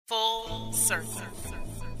Full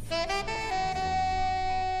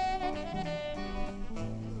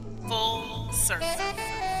circle.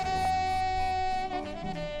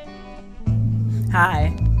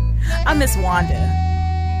 Hi, I'm Miss Wanda,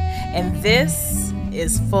 and this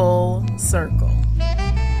is Full Circle.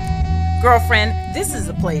 Girlfriend, this is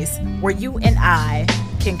a place where you and I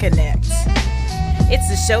can connect.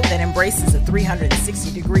 It's a show that embraces a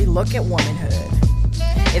 360-degree look at womanhood.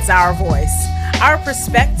 It's our voice, our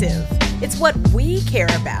perspective. It's what we care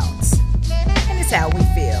about, and it's how we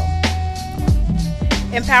feel.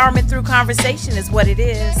 Empowerment through conversation is what it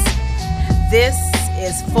is. This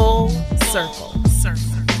is Full Circle.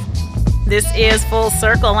 This is Full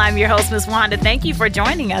Circle. I'm your host, Miss Wanda. Thank you for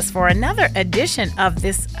joining us for another edition of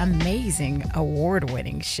this amazing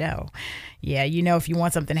award-winning show. Yeah, you know, if you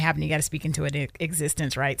want something to happen, you got to speak into it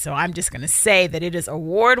existence, right? So I'm just going to say that it is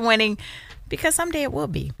award-winning because someday it will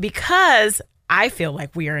be. Because I feel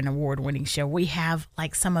like we are an award-winning show. We have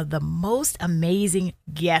like some of the most amazing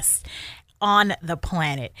guests on the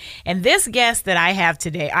planet. And this guest that I have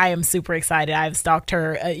today, I am super excited. I've stalked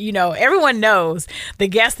her. Everyone knows the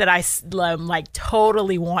guests that I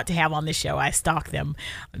totally want to have on the show. I stalk them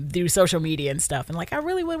through social media and stuff. And I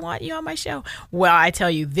really would want you on my show. Well, I tell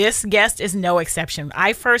you, this guest is no exception.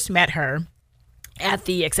 I first met her at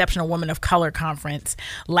the Exceptional Women of Color Conference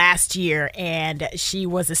last year, and she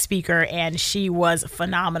was a speaker, and she was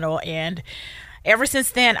phenomenal. And ever since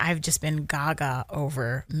then, I've just been gaga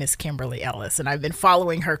over Miss Kimberly Ellis, and I've been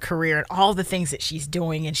following her career and all the things that she's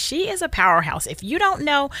doing, and she is a powerhouse. If you don't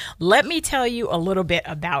know, let me tell you a little bit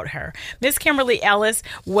about her. Miss Kimberly Ellis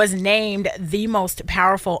was named the most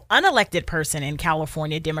powerful unelected person in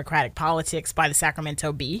California Democratic politics by the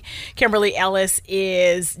Sacramento Bee. Kimberly Ellis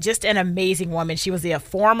is just an amazing woman. She was the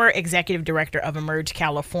former executive director of Emerge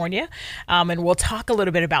California, and we'll talk a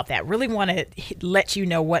little bit about that. Really want to let you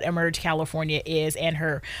know what Emerge California is, and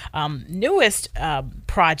her newest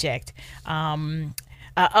project,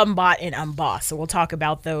 Unbought and Unbossed. So we'll talk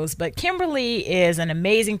about those. But Kimberly is an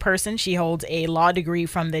amazing person. She holds a law degree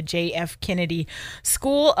from the J.F. Kennedy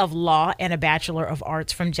School of Law and a Bachelor of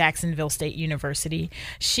Arts from Jacksonville State University.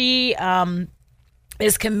 She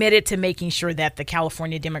is committed to making sure that the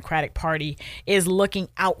California Democratic Party is looking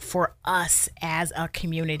out for us as a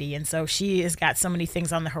community. And so she has got so many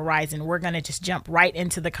things on the horizon. We're going to just jump right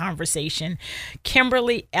into the conversation.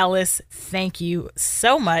 Kimberly Ellis, thank you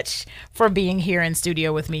so much for being here in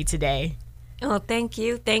studio with me today. Well, thank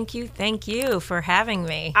you for having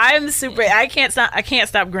me. I'm super. I can't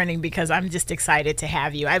stop grinning because I'm just excited to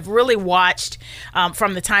have you. I've really watched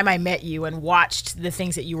from the time I met you and watched the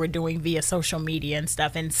things that you were doing via social media and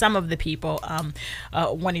stuff. And some of the people,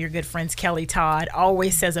 one of your good friends, Kelly Todd,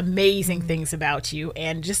 always says amazing things about you,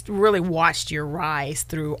 and just really watched your rise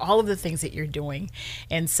through all of the things that you're doing.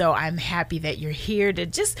 And so I'm happy that you're here to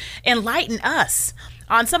just enlighten us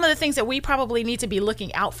on some of the things that we probably need to be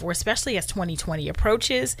looking out for, especially as 2020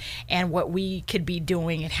 approaches, and what we could be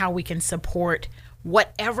doing and how we can support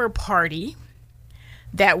whatever party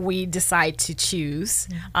that we decide to choose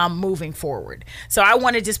moving forward. So I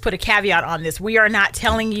want to just put a caveat on this. We are not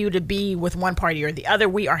telling you to be with one party or the other.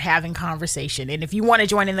 We are having conversation. And if you want to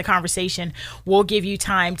join in the conversation, we'll give you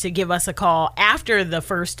time to give us a call after the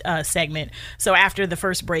first segment. So after the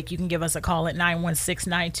first break, you can give us a call at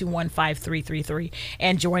 916-921-5333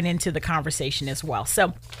 and join into the conversation as well.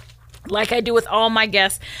 So like I do with all my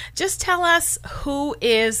guests, just tell us, who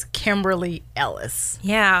is Kimberly Ellis?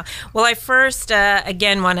 Yeah. Well, I first,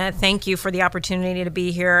 again, want to thank you for the opportunity to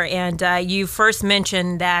be here. And you first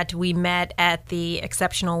mentioned that we met at the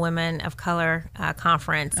Exceptional Women of Color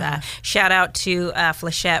Conference. Shout out to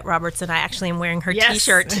Flechette Robertson. I actually am wearing her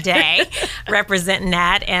T-shirt today, representing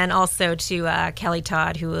that. And also to Kelly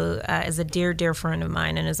Todd, who is a dear, dear friend of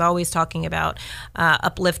mine and is always talking about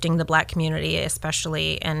uplifting the Black community,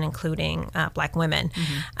 especially and including Black women.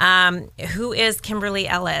 Mm-hmm. Who is Kimberly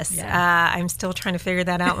Ellis? Yeah. I'm still trying to figure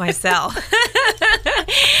that out myself.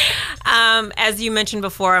 As you mentioned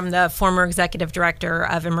before, I'm the former executive director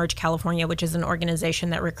of Emerge California, which is an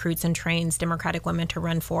organization that recruits and trains Democratic women to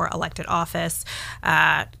run for elected office.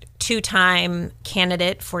 Two-time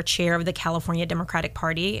candidate for chair of the California Democratic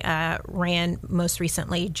Party, ran most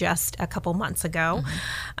recently just a couple months ago.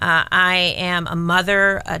 Mm-hmm. I am a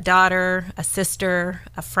mother, a daughter, a sister,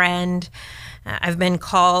 a friend. I've been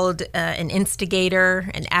called an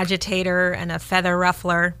instigator, an agitator, and a feather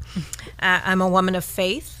ruffler. I'm a woman of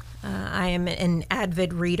faith. I am an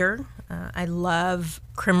avid reader. I love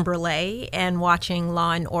creme brulee and watching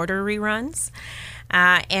Law and Order reruns.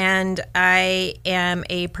 And I am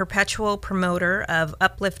a perpetual promoter of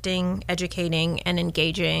uplifting, educating, and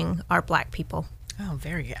engaging our Black people. Oh,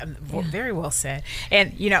 very well said.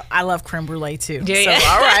 And, I love creme brulee too. Do you? So,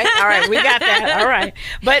 all right, we got that. All right.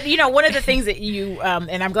 But, one of the things that you,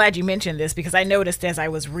 and I'm glad you mentioned this because I noticed as I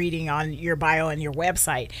was reading on your bio and your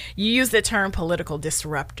website, you use the term political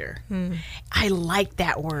disruptor. I like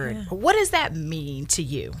that word. Yeah. What does that mean to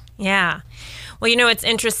you? Yeah. Well, it's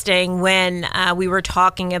interesting when we were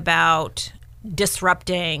talking about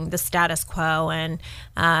disrupting the status quo and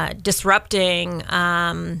disrupting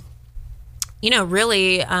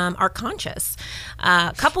really our conscience.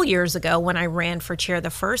 A couple years ago when I ran for chair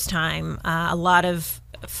the first time, a lot of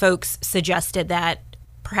folks suggested that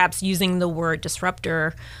perhaps using the word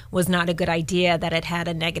disruptor was not a good idea, that it had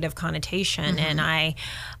a negative connotation. And I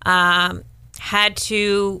had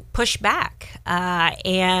to push back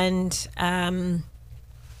and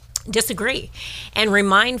disagree and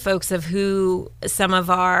remind folks of who some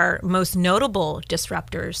of our most notable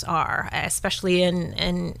disruptors are, especially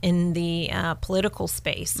in the political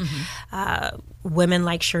space. Women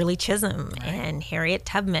like Shirley Chisholm and Harriet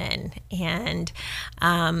Tubman and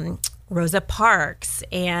Rosa Parks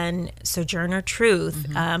and Sojourner Truth,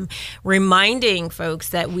 reminding folks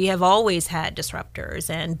that we have always had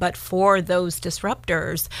disruptors, but for those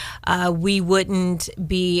disruptors, we wouldn't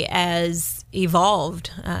be as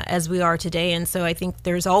evolved as we are today. And so I think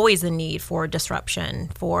there's always a need for disruption,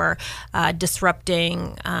 for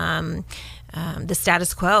disrupting the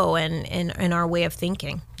status quo and our way of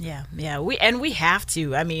thinking. Yeah. We have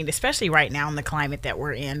to. I mean, especially right now in the climate that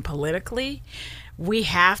we're in politically, we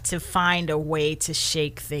have to find a way to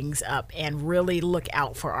shake things up and really look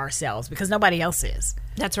out for ourselves because nobody else is.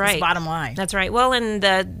 That's right. That's bottom line. That's right. Well, and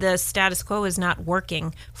the status quo is not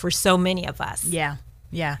working for so many of us. Yeah.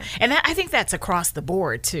 And I think that's across the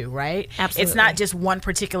board too, right? Absolutely. It's not just one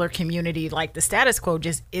particular community. Like the status quo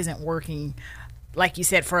just isn't working, like you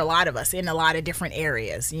said, for a lot of us in a lot of different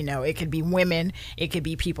areas. It could be women, it could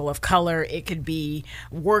be people of color, it could be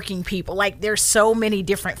working people. Like there's so many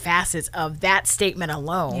different facets of that statement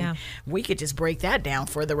alone. Yeah. We could just break that down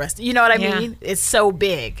for the rest. You know what I mean? It's so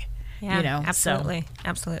big. Yeah, absolutely.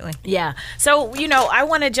 Yeah. So, I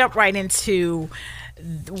want to jump right into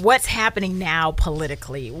what's happening now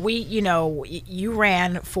politically. You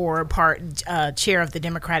ran for chair of the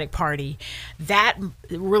Democratic Party. That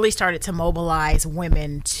really started to mobilize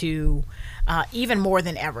women to even more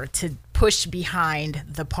than ever to push behind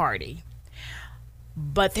the party.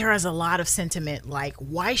 But there is a lot of sentiment like,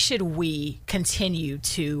 why should we continue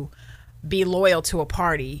to be loyal to a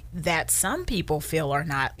party that some people feel are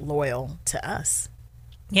not loyal to us?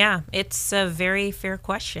 Yeah, it's a very fair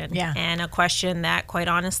question. Yeah. And a question that, quite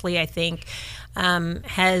honestly, I think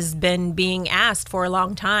has been being asked for a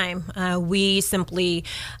long time. We simply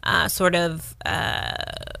sort of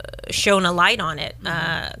shone a light on it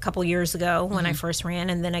a couple years ago when I first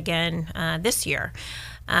ran, and then again this year.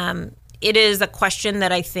 It is a question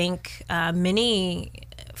that I think many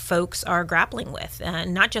folks are grappling with,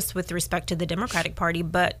 not just with respect to the Democratic Party,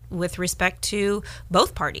 but with respect to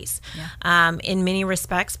both parties. Yeah. In many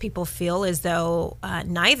respects, people feel as though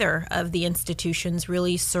neither of the institutions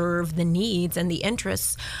really serve the needs and the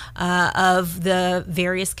interests of the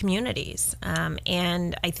various communities.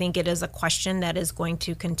 And I think it is a question that is going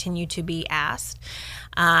to continue to be asked.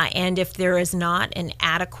 And if there is not an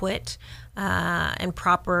adequate and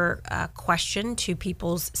proper question to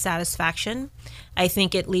people's satisfaction, I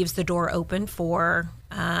think it leaves the door open for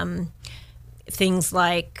things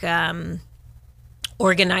like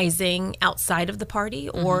organizing outside of the party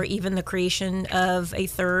or even the creation of a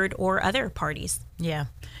third or other parties. Yeah.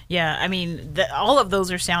 I mean, all of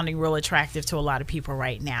those are sounding real attractive to a lot of people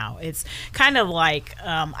right now. It's kind of like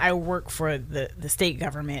I work for the state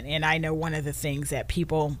government, and I know one of the things that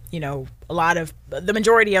people, the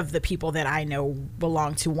majority of the people that I know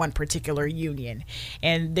belong to one particular union.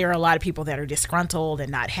 And there are a lot of people that are disgruntled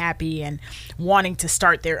and not happy and wanting to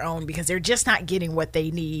start their own because they're just not getting what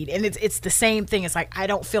they need. And it's the same thing. It's like, I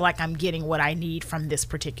don't feel like I'm getting what I need from this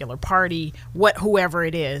particular party, whoever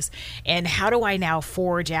it is. And how do I now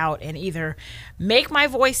forge out and either make my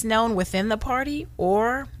voice known within the party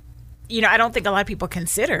or, I don't think a lot of people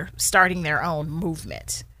consider starting their own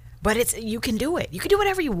movement. But you can do it. You can do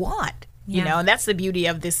whatever you want. Yeah. And that's the beauty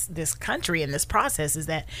of this country and this process is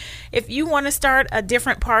that if you want to start a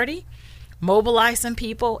different party, mobilize some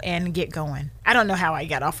people and get going. I don't know how I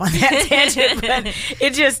got off on that tangent, but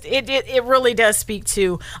it really does speak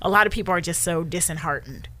to a lot of people are just so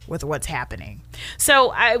disheartened with what's happening.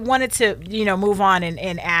 So I wanted to, move on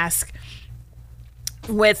and ask,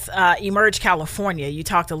 with Emerge California, you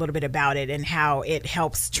talked a little bit about it and how it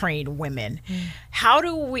helps train women. How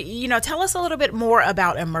do we, tell us a little bit more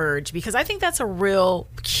about Emerge, because I think that's a real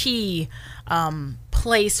key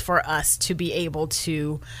place for us to be able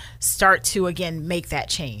to start to, again, make that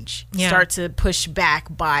change. Yeah. Start to push back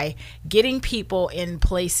by getting people in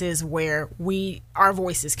places where our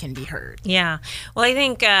voices can be heard. Yeah. Well, I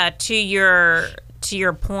think to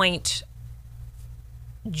your point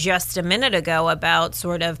just a minute ago about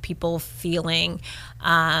sort of people feeling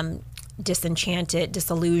disenchanted,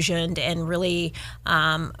 disillusioned, and really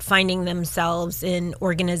finding themselves in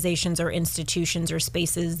organizations or institutions or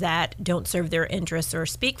spaces that don't serve their interests or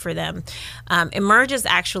speak for them. Emerge is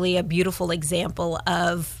actually a beautiful example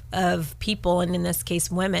of people, and in this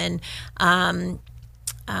case, women,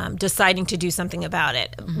 deciding to do something about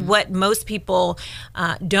it. Mm-hmm. What most people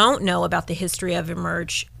don't know about the history of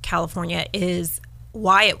Emerge California is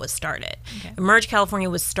why it was started. Okay. Emerge California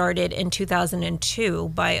was started in 2002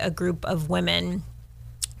 by a group of women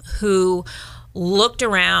who looked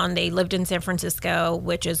around. They lived in San Francisco,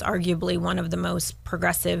 which is arguably one of the most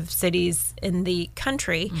progressive cities in the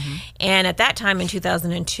country. Mm-hmm. And at that time in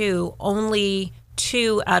 2002, only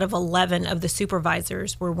 2 out of 11 of the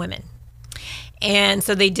supervisors were women. And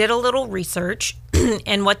so they did a little research,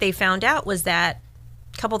 and what they found out was that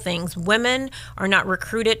couple things. Women are not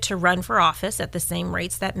recruited to run for office at the same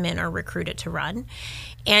rates that men are recruited to run.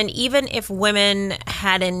 And even if women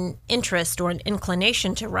had an interest or an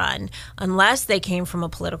inclination to run, unless they came from a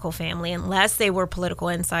political family, unless they were political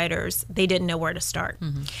insiders, they didn't know where to start.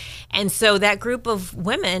 Mm-hmm. And so that group of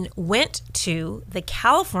women went to the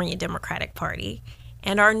California Democratic Party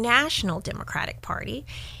and our National Democratic Party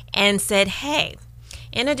and said, hey,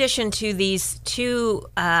 in addition to these 2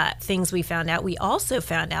 things we found out, we also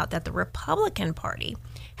found out that the Republican Party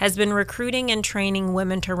has been recruiting and training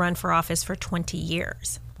women to run for office for 20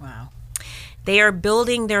 years. Wow. They are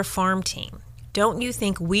building their farm team. Don't you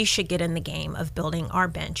think we should get in the game of building our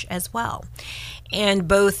bench as well? And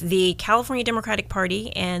both the California Democratic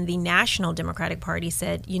Party and the National Democratic Party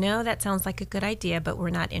said, that sounds like a good idea, but we're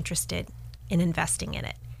not interested in investing in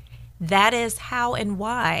it. That is how and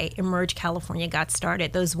why Emerge California got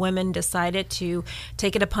started. Those women decided to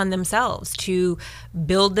take it upon themselves to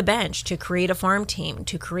build the bench, to create a farm team,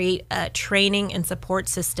 to create a training and support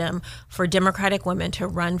system for Democratic women to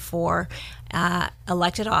run for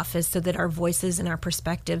elected office so that our voices and our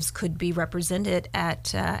perspectives could be represented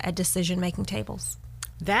at decision-making tables.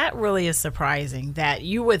 That really is surprising, that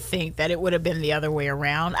you would think that it would have been the other way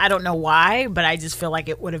around. I don't know why, but I just feel like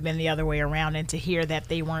it would have been the other way around. And to hear that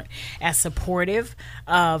they weren't as supportive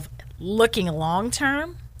of looking long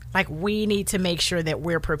term, like we need to make sure that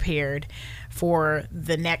we're prepared for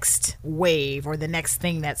the next wave or the next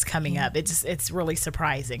thing that's coming up. It's really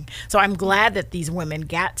surprising. So I'm glad that these women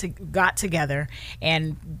got together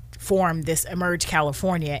and formed this Emerge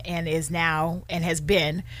California and is now and has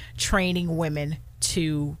been training women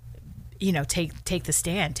to take the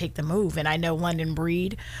stand, take the move. And I know London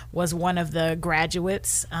Breed was one of the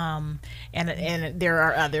graduates, and there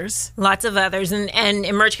are others. Lots of others. And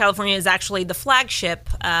Emerge California is actually the flagship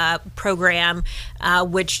program,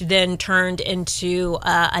 which then turned into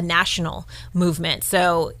a national movement.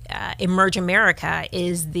 So Emerge America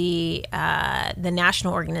is the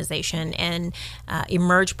national organization, and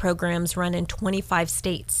Emerge programs run in 25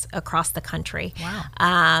 states across the country.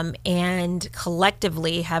 Wow. And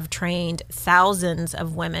collectively have trained thousands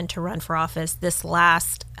of women to run for office. This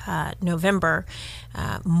last November,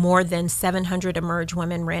 more than 700 Emerge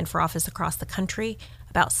women ran for office across the country.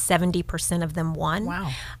 About 70% of them won.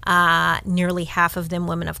 Wow. Nearly half of them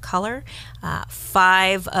women of color.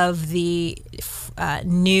 5 of the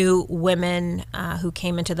new women who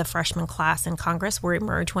came into the freshman class in Congress were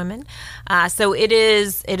Emerge women. So it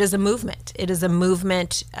is a movement. It is a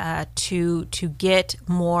movement to get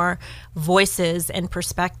more voices and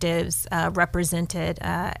perspectives represented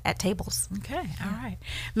at tables. Okay. All right.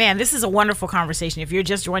 Man, this is a wonderful conversation. If you're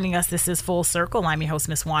just joining us, this is Full Circle. I'm your host,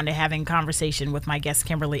 Miss Wanda, having conversation with my guest,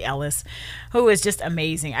 Kimberly Ellis, who is just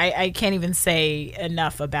amazing. I can't even say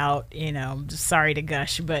enough about, sorry to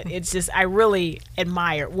gush, but it's just, I really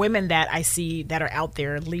admire women that I see that are out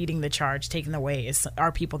there leading the charge, taking the way,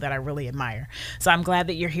 are people that I really admire. So I'm glad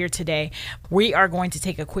that you're here today. We are going to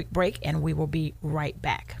take a quick break and we will be right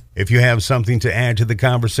back. If you have something to add to the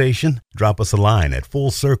conversation, drop us a line at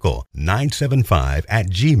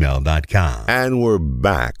fullcircle975@gmail.com. And we're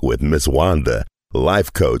back with Miss Wanda,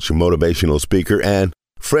 life coach, motivational speaker, and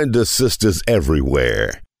friend to sisters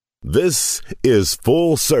everywhere. This is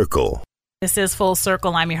Full Circle. This is Full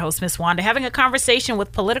Circle. I'm your host, Miss Wanda, having a conversation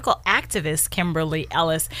with political activist Kimberly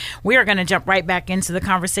Ellis. We are going to jump right back into the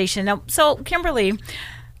conversation. Now, so, Kimberly,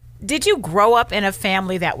 did you grow up in a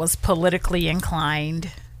family that was politically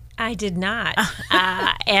inclined? I did not.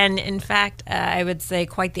 And in fact, I would say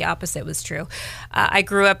quite the opposite was true. I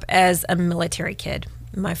grew up as a military kid.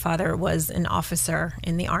 My father was an officer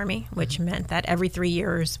in the Army, which meant that every 3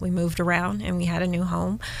 years we moved around and we had a new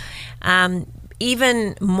home.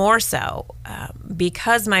 Even more so,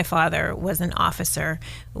 because my father was an officer,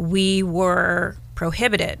 we were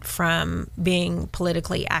prohibited from being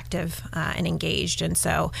politically active and engaged. And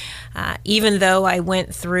so even though I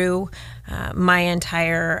went through my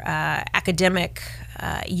entire academic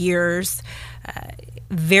years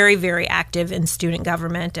very, very active in student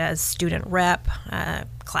government as student rep,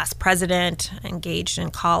 class president, engaged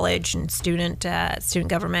in college and student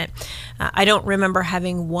government. I don't remember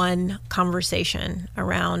having one conversation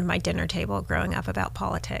around my dinner table growing up about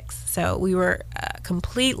politics. So we were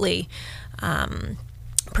completely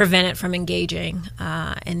prevented from engaging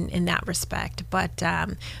in that respect. But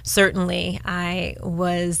certainly I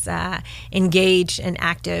was engaged and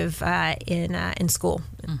active in school.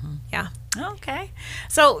 Mm-hmm. Yeah. Okay.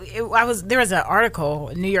 So there was an article,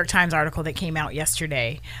 a New York Times article that came out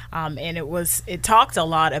yesterday, and it talked a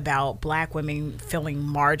lot about Black women feeling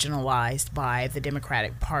marginalized by the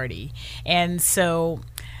Democratic Party. And so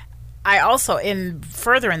I also,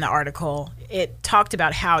 further in the article, it talked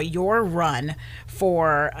about how your run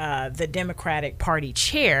for the Democratic Party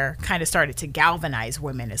chair kind of started to galvanize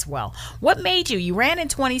women as well. What made you ran in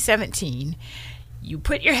 2017, you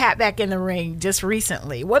put your hat back in the ring just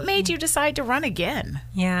recently. What made you decide to run again?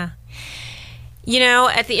 Yeah.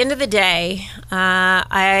 At the end of the day,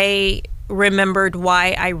 I remembered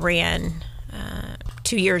why I ran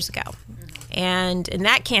 2 years ago. And in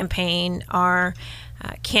that campaign, our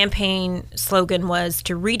campaign slogan was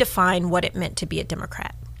to redefine what it meant to be a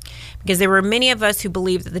Democrat. Because there were many of us who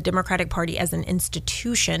believed that the Democratic Party as an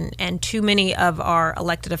institution, and too many of our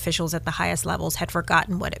elected officials at the highest levels had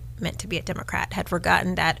forgotten what it meant to be a Democrat, had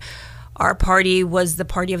forgotten that our party was the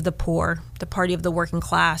party of the poor, the party of the working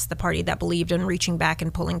class, the party that believed in reaching back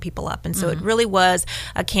and pulling people up. And so it really was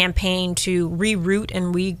a campaign to reroot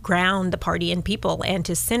and reground the party in people and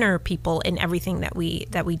to center people in everything that we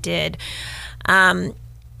did.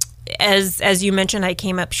 As you mentioned, I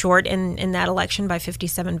came up short in that election by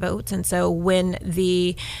 57 votes. And so when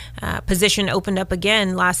the position opened up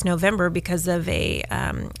again last November because of a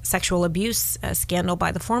sexual abuse scandal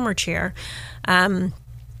by the former chair,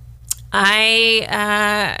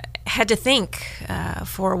 I had to think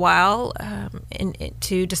for a while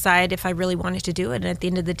to decide if I really wanted to do it. And at the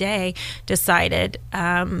end of the day, decided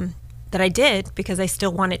that I did because I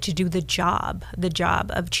still wanted to do the job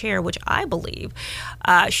of chair, which I believe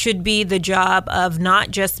should be the job of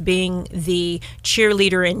not just being the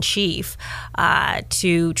cheerleader in chief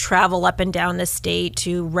to travel up and down the state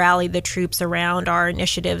to rally the troops around our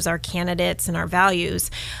initiatives, our candidates, and our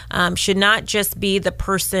values, should not just be the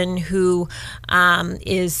person who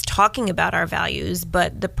is talking about our values,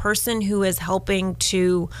 but the person who is helping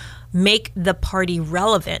to make the party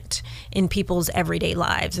relevant in people's everyday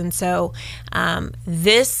lives. And so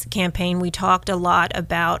this campaign, we talked a lot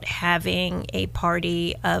about having a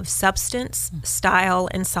party of substance, style,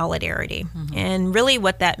 and solidarity. Mm-hmm. And really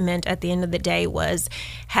what that meant at the end of the day was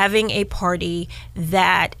having a party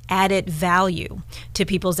that added value to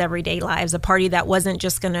people's everyday lives, a party that wasn't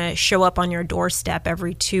just going to show up on your doorstep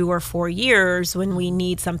every 2 or 4 years when we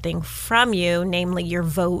need something from you, namely your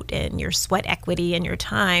vote and your sweat equity and your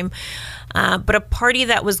time, but a party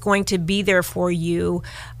that was going to be there for you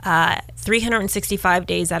 365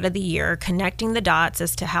 days out of the year, connecting the dots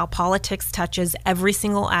as to how politics touches every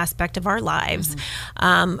single aspect of our lives,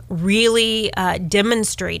 really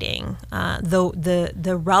demonstrating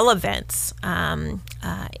the relevance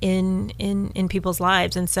in people's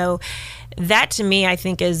lives. And so that, to me, I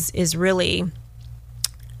think is really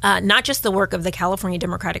not just the work of the California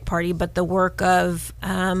Democratic Party, but the work of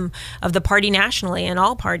the party nationally and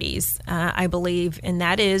all parties, I believe, and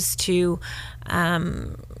that is to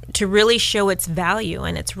really show its value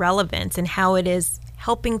and its relevance and how it is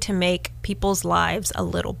helping to make people's lives a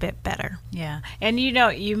little bit better. Yeah. And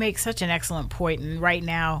you make such an excellent point. And right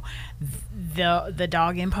now, the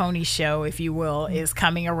dog and pony show, if you will, is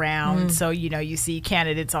coming around. So, you see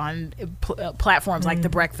candidates on platforms like the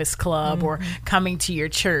Breakfast Club or coming to your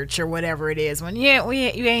church or whatever it is when you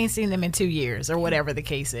ain't seen them in 2 years or whatever the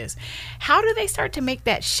case is. How do they start to make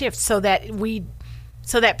that shift so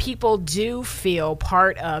that people do feel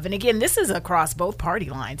part of, and again, this is across both party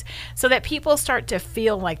lines, so that people start to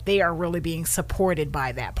feel like they are really being supported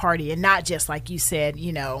by that party and not just, like you said,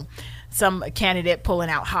 some candidate pulling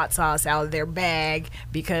out hot sauce out of their bag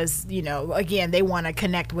because, again, they want to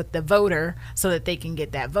connect with the voter so that they can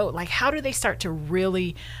get that vote. Like, how do they start to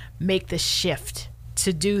really make the shift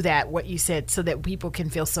to do that, what you said, so that people can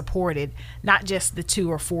feel supported, not just the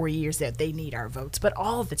 2 or 4 years that they need our votes, but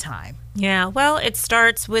all the time? Yeah, well, it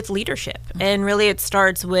starts with leadership. And really it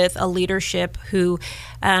starts with a leadership who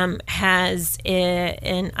has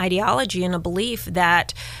an ideology and a belief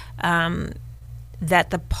that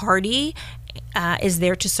that the party is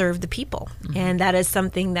there to serve the people. And that is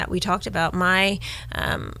something that we talked about. My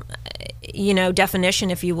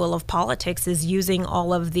definition, if you will, of politics is using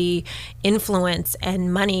all of the influence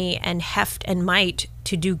and money and heft and might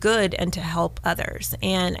to do good and to help others.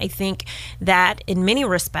 And I think that in many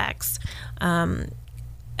respects,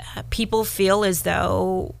 people feel as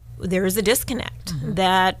though there is a disconnect,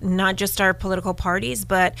 that not just our political parties,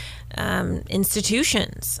 but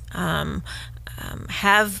institutions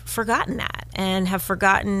have forgotten that and have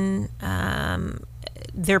forgotten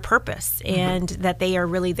their purpose, and that they are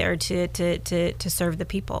really there to serve the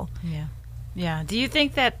people. Yeah. Do you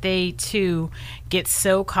think that they too get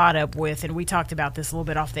so caught up with, and we talked about this a little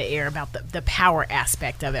bit off the air, about the power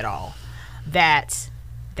aspect of it all, that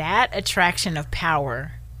attraction of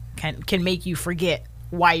power can make you forget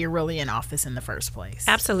why you're really in office in the first place?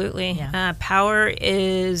 Absolutely. Yeah. Power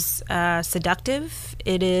is seductive.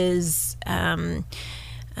 It is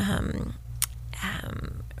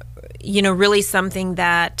really something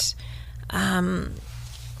that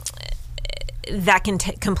that can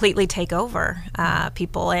completely take over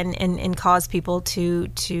people and cause people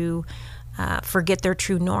to forget their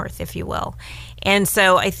true north, if you will. And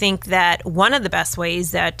so I think that one of the best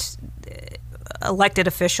ways that elected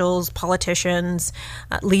officials, politicians,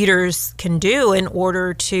 leaders can do in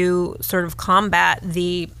order to sort of combat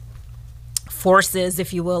the forces,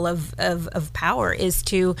 if you will, of power is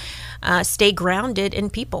to stay grounded in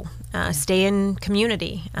people, stay in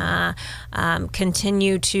community,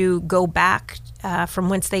 continue to go back from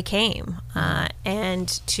whence they came,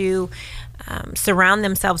 and to surround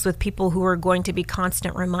themselves with people who are going to be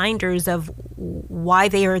constant reminders of why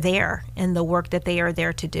they are there and the work that they are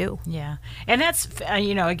there to do. Yeah. And that's,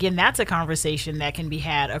 again, that's a conversation that can be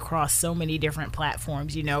had across so many different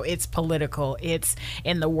platforms. It's political, it's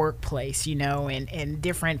in the workplace, and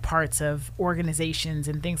different parts of organizations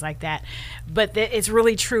and things like that. But it's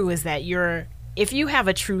really true is that if you have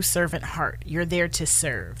a true servant heart, you're there to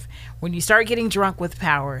serve. When you start getting drunk with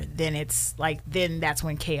power, then that's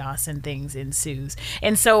when chaos and things ensues.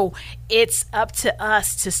 And so it's up to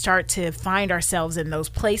us to start to find ourselves in those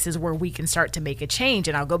places where we can start to make a change.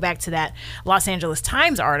 And I'll go back to that Los Angeles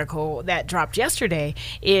Times article that dropped yesterday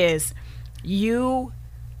is your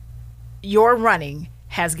running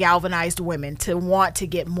has galvanized women to want to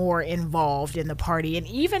get more involved in the party and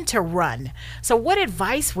even to run. So what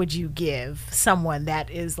advice would you give someone that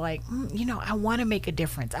is like, I want to make a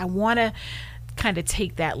difference. I want to kind of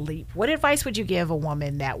take that leap. What advice would you give a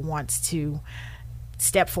woman that wants to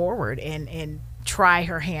step forward and try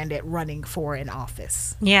her hand at running for an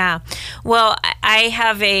office? Yeah. Well, I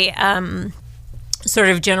have a sort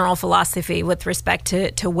of general philosophy with respect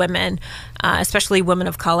to women, especially women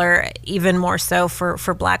of color, even more so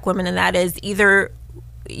for Black women, and that is either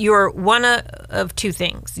you're one of two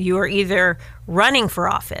things. You are either running for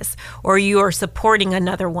office or you are supporting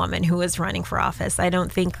another woman who is running for office. I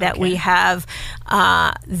don't think that we have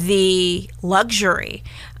the luxury,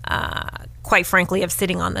 quite frankly, of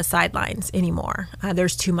sitting on the sidelines anymore.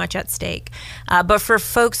 There's too much at stake. But for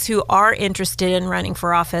folks who are interested in running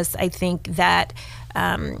for office, I think that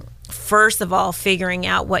first of all, figuring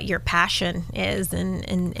out what your passion is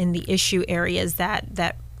and the issue areas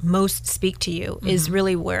that most speak to you is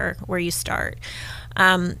really where you start.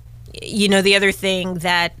 The other thing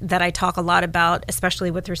that I talk a lot about, especially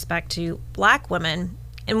with respect to Black women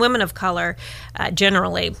and women of color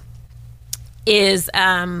generally, is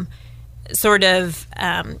sort of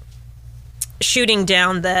shooting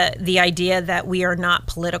down the idea that we are not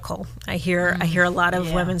political. I hear a lot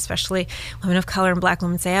of women, especially women of color and Black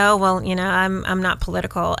women, say, "Oh, well, I'm not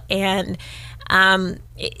political," and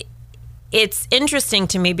it's interesting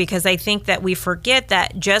to me because I think that we forget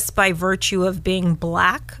that just by virtue of being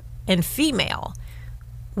Black and female,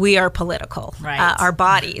 we are political. Right. Our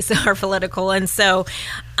bodies are political, and so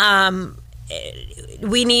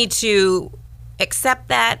we need to accept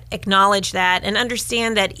that, acknowledge that, and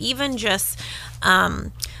understand that even just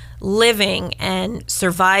living and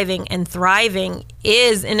surviving and thriving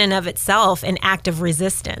is in and of itself an act of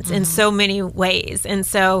resistance in so many ways. And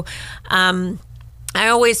so I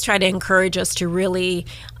always try to encourage us to really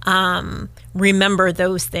remember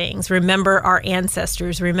those things, remember our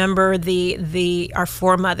ancestors, remember our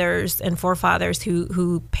foremothers and forefathers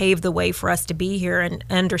who paved the way for us to be here, and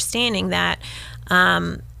understanding that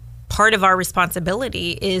part of our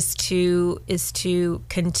responsibility is to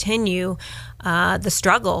continue the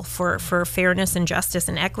struggle for fairness and justice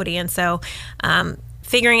and equity. And so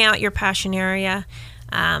figuring out your passion area,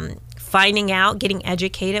 finding out, getting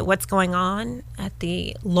educated, what's going on at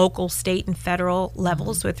the local, state, and federal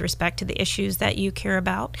levels with respect to the issues that you care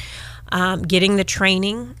about, getting the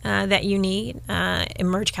training that you need.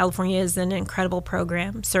 Emerge California is an incredible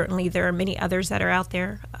program. Certainly there are many others that are out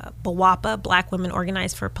there. BWAPA, Black Women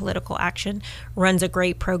Organized for Political Action, runs a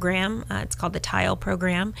great program. It's called the TILE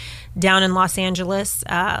program. Down in Los Angeles,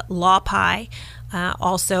 LawPi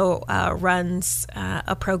also runs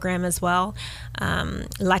a program as well.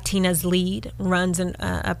 Latinas Lead runs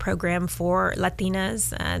a program for Latinas.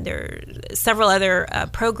 There are several other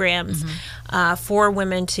programs for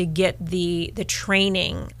women to get the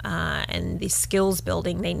training and the skills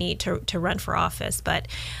building they need to run for office. But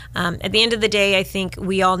at the end of the day, I think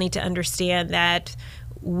we all need to understand that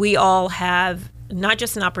we all have not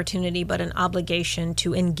just an opportunity, but an obligation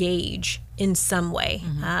to engage in some way,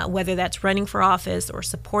 whether that's running for office or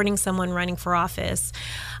supporting someone running for office,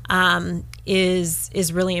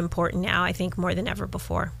 is really important now, I think, more than ever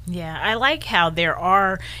before. Yeah, I like how there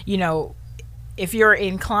are, if you're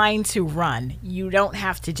inclined to run, you don't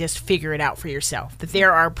have to just figure it out for yourself. That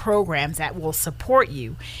there are programs that will support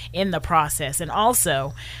you in the process. And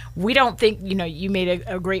also, we don't think, you made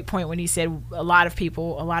a great point when you said a lot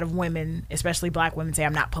of women, especially Black women, say,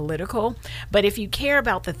 I'm not political. But if you care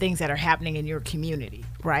about the things that are happening in your community,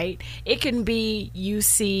 right, it can be you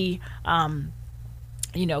see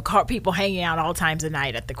people hanging out all times of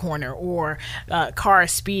night at the corner, or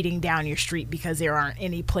cars speeding down your street because there aren't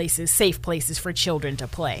any safe places for children to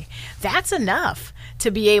play. That's enough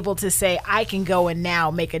to be able to say, I can go and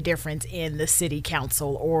now make a difference in the city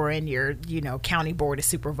council or in your, county board of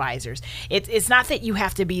supervisors. It's not that you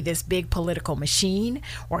have to be this big political machine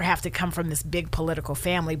or have to come from this big political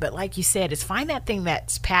family, but like you said, it's find that thing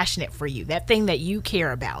that's passionate for you, that thing that you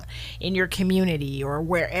care about in your community or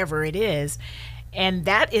wherever it is. And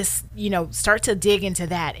that is, start to dig into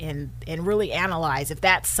that and really analyze if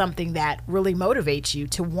that's something that really motivates you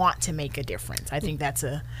to want to make a difference. I think that's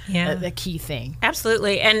a key thing.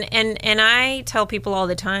 Absolutely. And I tell people all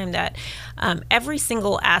the time that every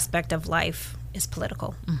single aspect of life is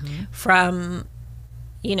political. From,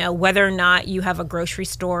 whether or not you have a grocery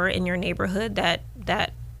store in your neighborhood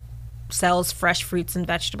that sells fresh fruits and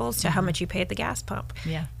vegetables to how much you pay at the gas pump.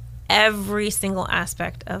 Yeah. Every single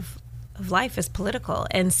aspect of life is political.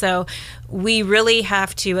 And so we really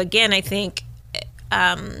have to, again, I think,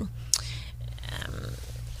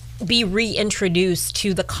 be reintroduced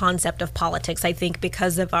to the concept of politics. I think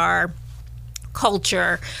because of our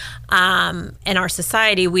culture and our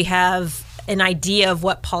society, we have an idea of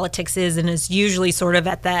what politics is, and is usually sort of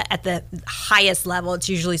at the highest level. It's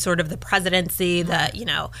usually sort of the presidency,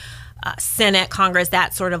 Senate, Congress,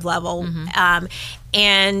 that sort of level.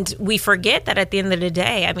 And we forget that at the end of the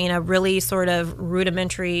day, a really sort of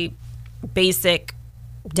rudimentary, basic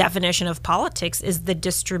definition of politics is the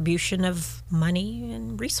distribution of money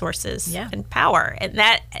and resources and power. And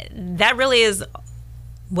that really is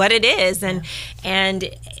what it is. And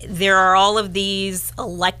there are all of these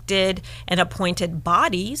elected and appointed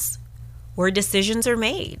bodies where decisions are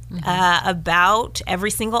made about every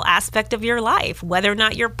single aspect of your life, whether or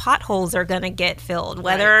not your potholes are going to get filled,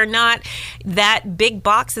 whether or not that big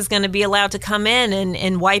box is going to be allowed to come in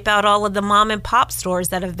and wipe out all of the mom and pop stores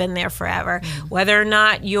that have been there forever, whether or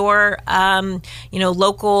not your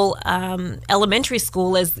local elementary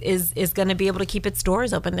school is going to be able to keep its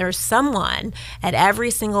doors open. There's someone at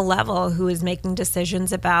every single level who is making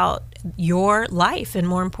decisions about your life, and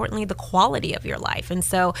more importantly, the quality of your life. And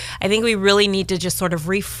so I think we really need to just sort of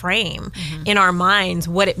reframe in our minds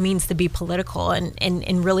what it means to be political,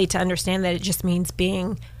 and really to understand that it just means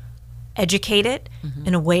being educated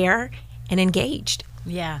and aware and engaged.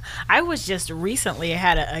 Yeah. I was just recently, I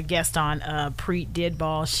had a guest on, Preet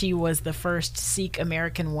Didball. She was the first Sikh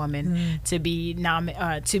American woman to be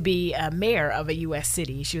a mayor of a U.S.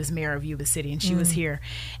 city. She was mayor of Yuba City, and she was here.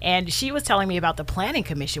 And she was telling me about the Planning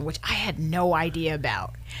Commission, which I had no idea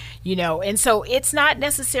about. And so it's not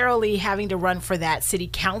necessarily having to run for that city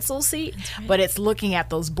council seat, but it's looking at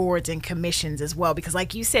those boards and commissions as well. Because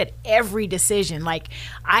like you said, every decision, like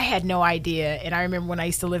I had no idea. And I remember when I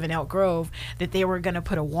used to live in Elk Grove that they were going to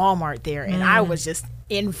put a Walmart there. And I was just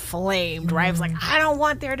inflamed, right? I was like, I don't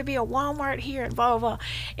want there to be a Walmart here and blah, blah, blah.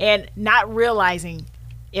 And not realizing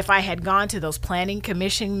if I had gone to those planning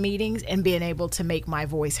commission meetings and been able to make my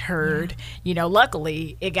voice heard,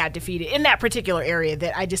 luckily it got defeated in that particular area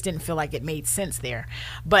that I just didn't feel like it made sense there.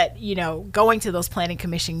 But, going to those planning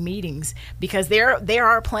commission meetings, because they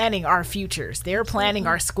are planning our futures. They're planning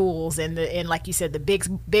our schools and like you said, the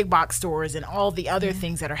big box stores and all the other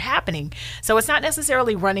things that are happening. So it's not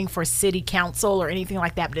necessarily running for city council or anything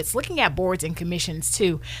like that, but it's looking at boards and commissions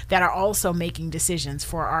too that are also making decisions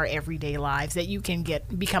for our everyday lives that you can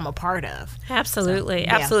become a part of. Absolutely.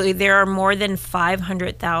 Absolutely. There are more than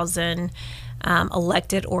 500,000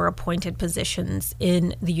 elected or appointed positions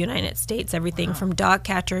in the United States, everything from dog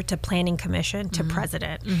catcher to planning commission to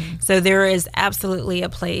president. So there is absolutely a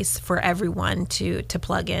place for everyone to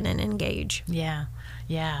plug in and engage.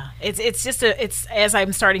 Yeah, it's just as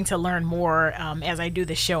I'm starting to learn more as I do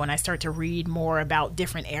the show and I start to read more about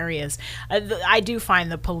different areas, I do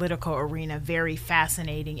find the political arena very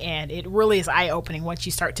fascinating, and it really is eye-opening once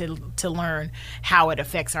you start to learn how it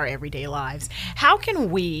affects our everyday lives. How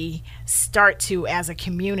can we start to, as a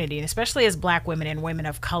community, and especially as Black women and women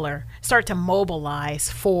of color, start to mobilize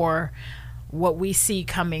for what we see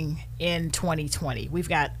coming in 2020? We've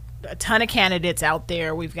got a ton of candidates out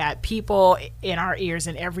there. We've got people in our ears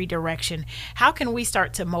in every direction. How can we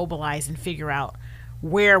start to mobilize and figure out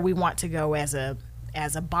where we want to go as a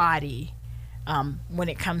body when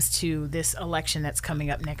it comes to this election that's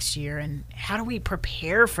coming up next year, and how do we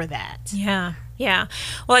prepare for that? Yeah.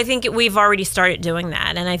 Well, I think we've already started doing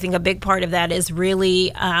that, and I think a big part of that is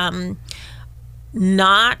really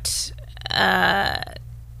not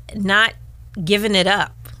giving it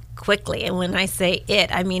up quickly. And when I say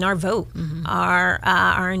it, I mean our vote,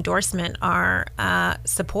 our endorsement, our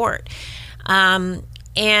support,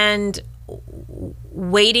 and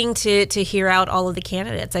waiting to hear out all of the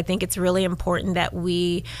candidates. I think it's really important that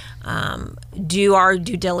we do our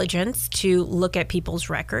due diligence to look at people's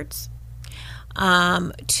records,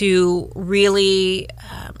 to really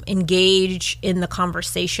engage in the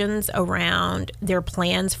conversations around their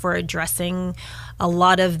plans for addressing a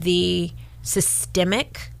lot of the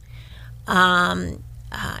systemic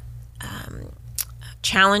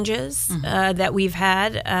challenges that we've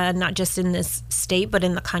had, not just in this state, but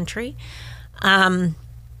in the country. And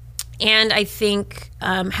I think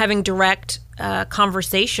having direct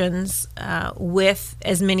conversations with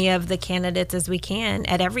as many of the candidates as we can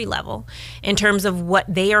at every level in terms of what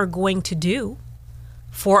they are going to do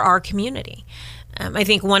for our community. I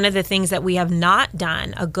think one of the things that we have not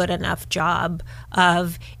done a good enough job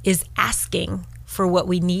of is asking for what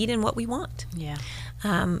we need and what we want.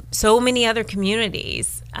 So many other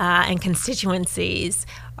communities and constituencies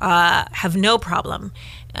have no problem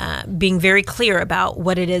being very clear about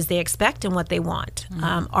what it is they expect and what they want.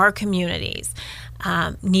 Our communities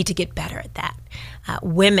need to get better at that.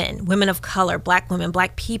 Women of color, Black women,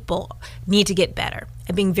 Black people need to get better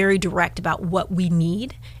at being very direct about what we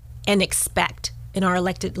need and expect in our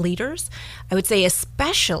elected leaders. I would say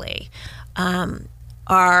especially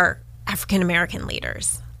our African American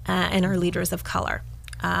leaders and our leaders of color.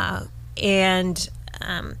 And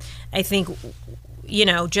I think,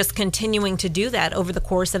 just continuing to do that over the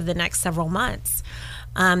course of the next several months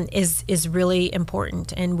is really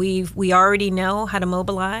important. And we already know how to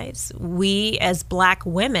mobilize. We as Black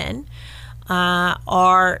women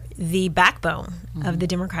are the backbone of the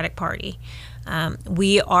Democratic Party.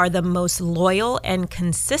 We are the most loyal and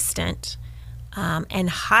consistent and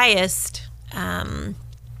highest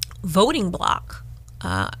voting bloc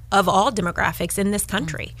of all demographics in this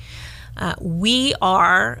country. We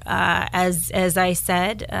are, as I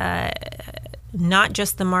said, not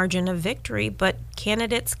just the margin of victory, but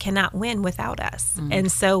candidates cannot win without us.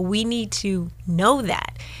 And so we need to know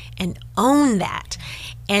that and own that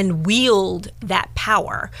and wield that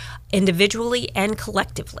power individually and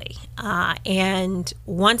collectively. And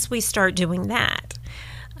once we start doing that,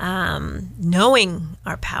 knowing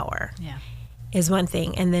our power is one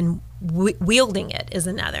thing, and then wielding it is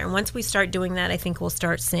another. And once we start doing that, I think we'll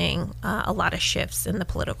start seeing a lot of shifts in the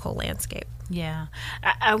political landscape. Yeah.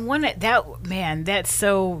 I want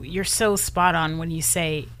to, you're so spot on when you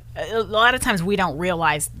say, a lot of times we don't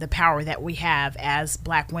realize the power that we have as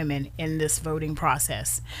Black women in this voting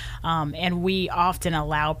process. And we often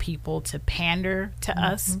allow people to pander to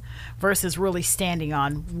us versus really standing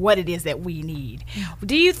on what it is that we need.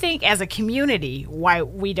 Do you think as a community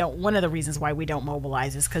one of the reasons why we don't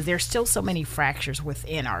mobilize is because there's still so many fractures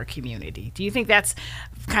within our community? Do you think that's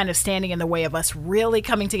kind of standing in the way of us really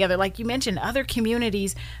coming together? Like you mentioned, other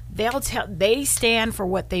communities, they stand for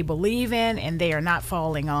what they believe in, and they are not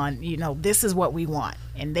falling on, this is what we want,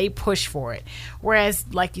 and they push for it. Whereas,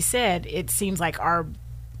 like you said, it seems like our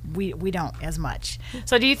we don't as much.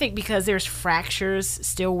 So do you think because there's fractures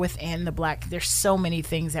still within the Black, there's so many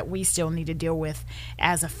things that we still need to deal with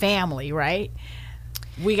as a family, right?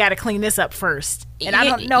 We got to clean this up first. And I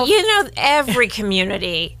don't know. Every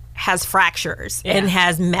community has fractures and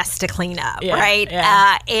has mess to clean up, right?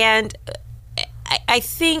 Yeah. And I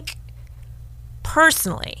think,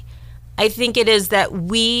 personally, it is that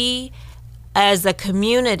we as a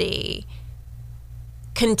community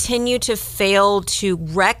continue to fail to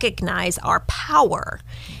recognize our power,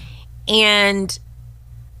 and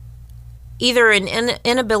either an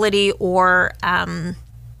inability or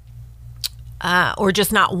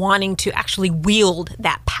just not wanting to actually wield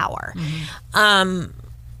that power.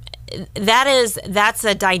 That's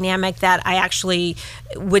a dynamic that I actually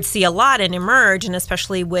would see a lot and emerge, and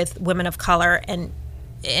especially with women of color and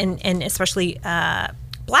especially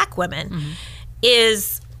Black women,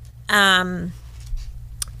 is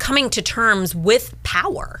coming to terms with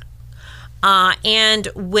power and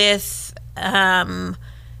with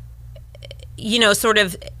sort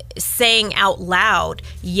of saying out loud,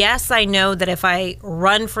 yes, I know that if I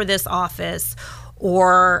run for this office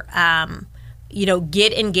or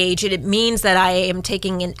get engaged, it means that I am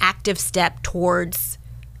taking an active step towards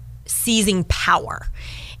seizing power.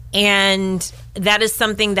 And that is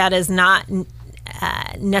something that is not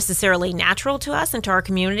necessarily natural to us and to our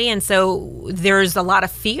community. And so there's a lot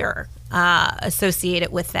of fear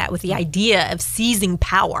associated with that, with the idea of seizing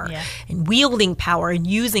power and wielding power and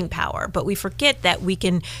using power. But we forget that we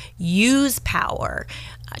can use power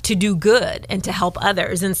to do good and to help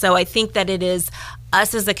others. And so I think that it is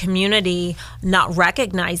us as a community not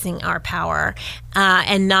recognizing our power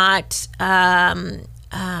and not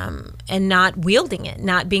wielding it,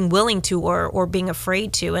 not being willing to or being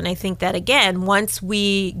afraid to. And I think that, again, once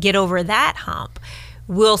we get over that hump,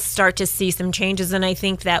 we'll start to see some changes. And I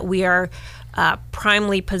think that we are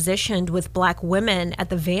primely positioned with Black women at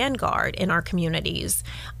the vanguard in our communities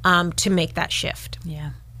to make that shift.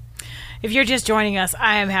 Yeah. If you're just joining us,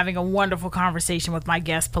 I am having a wonderful conversation with my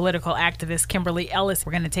guest, political activist Kimberly Ellis.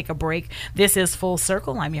 We're going to take a break. This is Full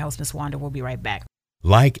Circle. I'm your host, Ms. Wanda. We'll be right back.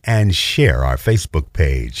 Like and share our Facebook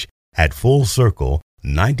page at Full Circle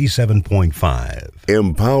 97.5.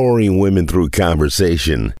 Empowering women through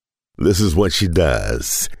conversation. This is what she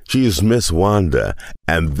does. She is Miss Wanda,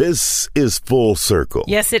 and this is Full Circle.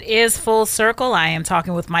 Yes, it is Full Circle. I am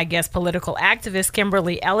talking with my guest, political activist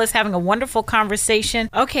Kimberly Ellis, having a wonderful conversation.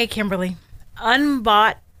 Okay, Kimberly,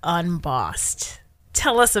 unbought, unbossed.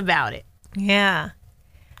 Tell us about it. Yeah.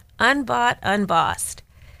 Unbought, unbossed.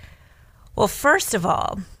 Well, first of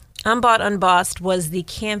all, Unbought, Unbossed was the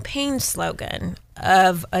campaign slogan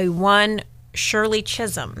of a one Shirley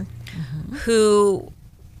Chisholm, who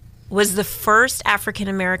was the first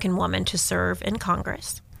African-American woman to serve in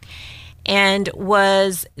Congress and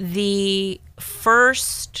was the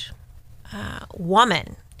first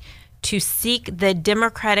woman to seek the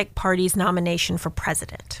Democratic Party's nomination for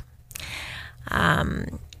president.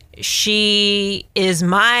 She is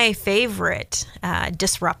my favorite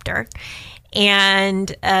disruptor,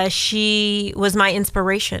 and she was my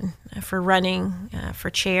inspiration for running for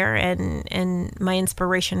chair and my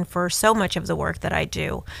inspiration for so much of the work that I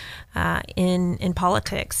do in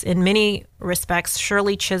politics. In many respects,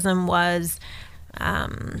 Shirley Chisholm was,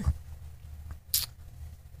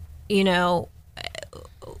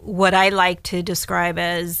 what I like to describe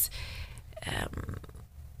as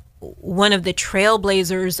one of the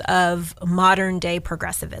trailblazers of modern day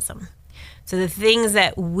progressivism. So the things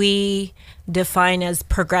that we define as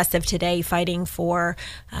progressive today, fighting for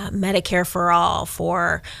Medicare for all,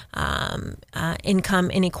 for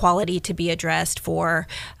income inequality to be addressed, for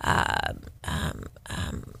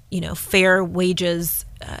fair wages,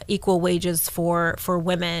 equal wages for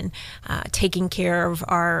women, taking care of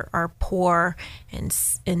our poor and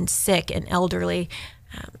sick and elderly.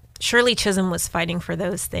 Shirley Chisholm was fighting for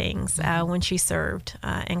those things when she served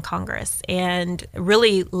in Congress, and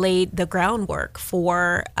really laid the groundwork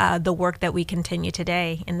for the work that we continue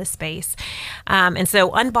today in the space. And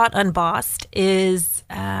so Unbought, Unbossed is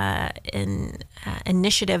an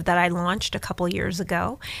initiative that I launched a couple years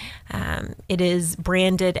ago. It is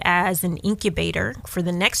branded as an incubator for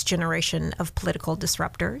the next generation of political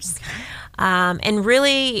disruptors, and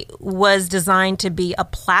really was designed to be a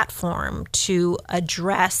platform to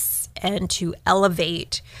address and to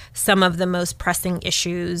elevate some of the most pressing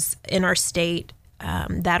issues in our state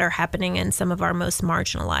that are happening in some of our most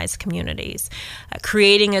marginalized communities,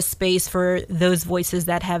 creating a space for those voices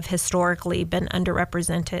that have historically been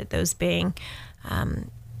underrepresented, those being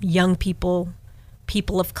young people,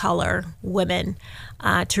 people of color, women,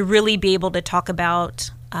 to really be able to talk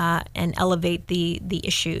about and elevate the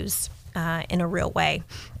issues in a real way.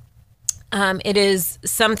 It is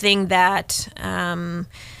something that I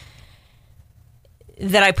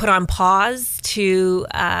put on pause to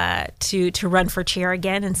run for chair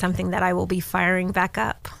again, and something that I will be firing back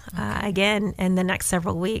up again in the next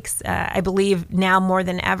several weeks. I believe now more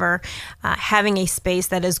than ever, having a space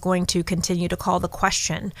that is going to continue to call the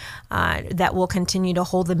question, that will continue to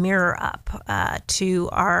hold the mirror up to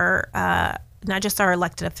our not just our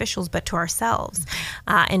elected officials, but to ourselves,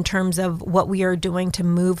 in terms of what we are doing to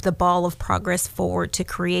move the ball of progress forward to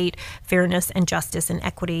create fairness and justice and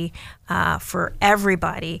equity for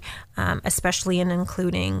everybody, especially and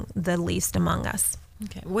including the least among us.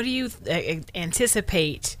 Okay. What do you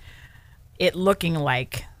anticipate it looking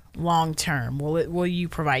like long term? Will you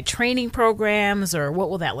provide training programs, or what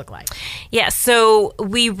will that look like? Yeah, so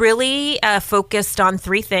we really focused on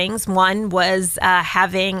three things. One was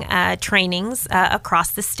having trainings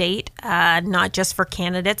across the state, not just for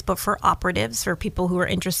candidates, but for operatives, for people who are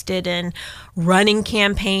interested in running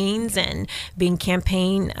campaigns and being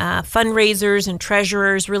campaign fundraisers and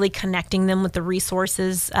treasurers, really connecting them with the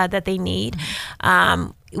resources that they need.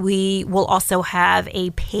 We will also have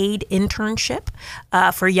a paid internship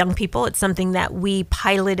for young people. It's something that we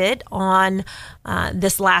piloted on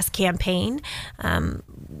this last campaign.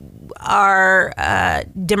 Our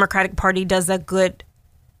Democratic Party does a good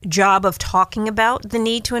job of talking about the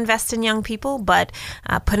need to invest in young people, but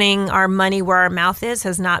putting our money where our mouth is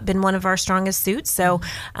has not been one of our strongest suits. So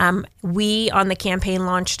we on the campaign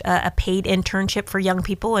launched a paid internship for young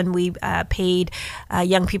people, and we paid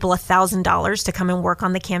young people $1,000 to come and work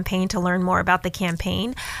on the campaign to learn more about the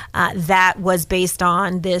campaign. That was based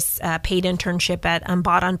on this paid internship at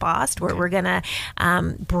Bought Unbossed, where we're going to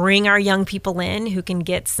bring our young people in who can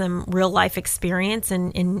get some real life experience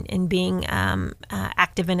in being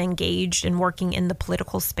active and engaged and working in the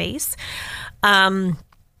political space,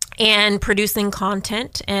 and producing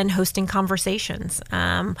content and hosting conversations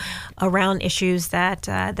around issues that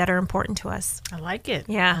are important to us. I like it.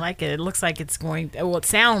 Yeah. I like it. It looks like it's going, well, it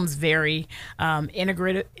sounds very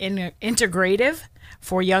integrative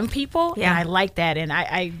for young people. Yeah. And I like that. And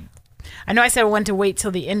I know I said I wanted to wait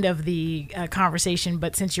till the end of the conversation,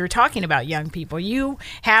 but since you're talking about young people, you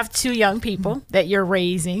have two young people that you're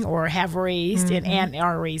raising or have raised and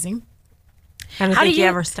are raising. I don't think you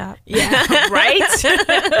ever stop. Yeah, right?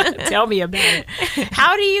 Tell me about it.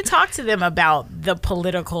 How do you talk to them about the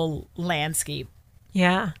political landscape?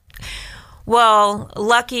 Yeah. Well,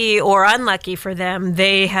 lucky or unlucky for them,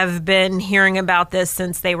 they have been hearing about this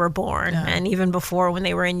since they were born, and even before when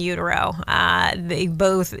they were in utero. They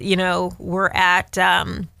both, were at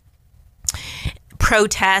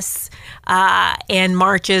protests and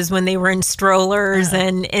marches when they were in strollers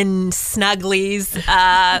and in snugglies,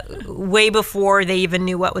 way before they even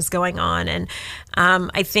knew what was going on. And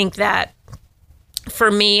I think that for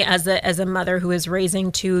me, as a mother who is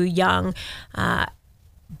raising two young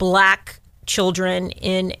Black children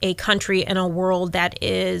in a country and a world that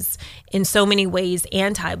is in so many ways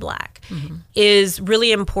anti-Black, is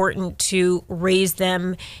really important to raise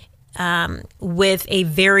them with a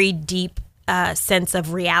very deep sense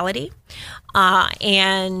of reality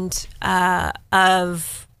and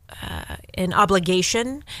of an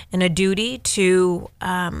obligation and a duty to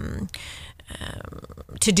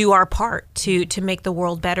do our part to make the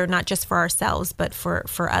world better, not just for ourselves, but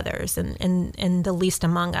for others and the least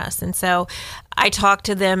among us. And so I talk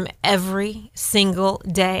to them every single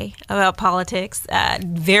day about politics.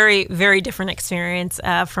 Very, very different experience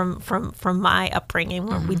from my upbringing,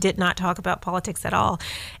 where we did not talk about politics at all.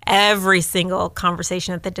 Every single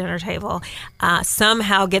conversation at the dinner table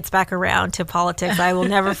somehow gets back around to politics. I will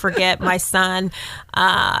never forget my son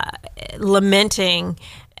lamenting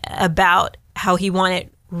about how he wanted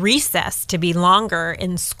recess to be longer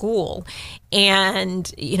in school,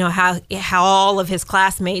 and how all of his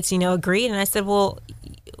classmates agreed. And I said, well,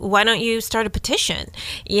 why don't you start a petition,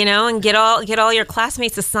 and get all your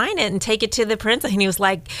classmates to sign it and take it to the principal? And he was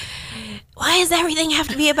like, why does everything have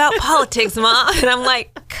to be about politics, Mom? And I'm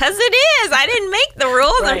like, because it is. I didn't make the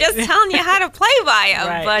rules. Right. I'm just telling you how to play by them.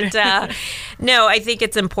 Right. But no, I think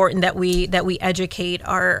it's important that we educate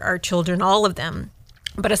our children, all of them,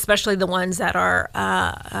 but especially the ones that are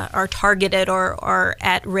targeted or are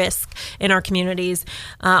at risk in our communities,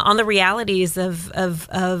 on the realities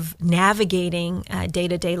of navigating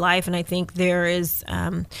day-to-day life. And I think there is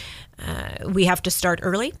we have to start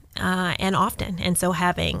early and often. And so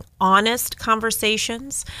having honest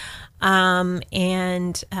conversations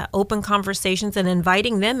and open conversations, and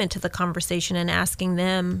inviting them into the conversation and asking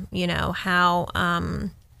them, how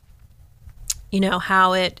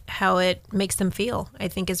how it makes them feel, I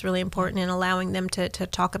think is really important, and allowing them to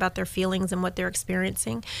talk about their feelings and what they're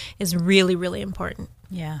experiencing is really, really important.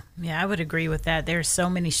 Yeah, I would agree with that. There's so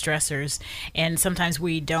many stressors, and sometimes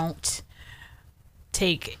we don't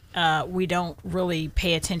really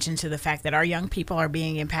pay attention to the fact that our young people are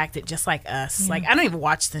being impacted just like us. Like, I don't even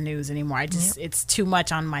watch the news anymore. It's too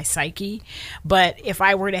much on my psyche. But if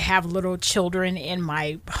I were to have little children in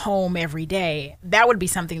my home every day, that would be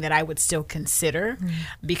something that I would still consider,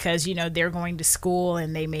 because, they're going to school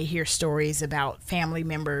and they may hear stories about family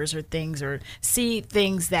members or things, or see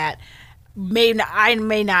things that I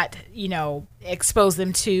may not, expose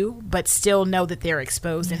them to, but still know that they're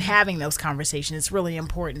exposed, and having those conversations is really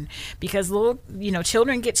important, because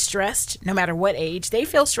children get stressed no matter what age. They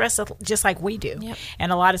feel stressed just like we do. Yep.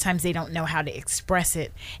 And a lot of times they don't know how to express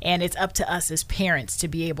it. And it's up to us as parents to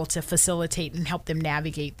be able to facilitate and help them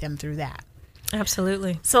navigate them through that.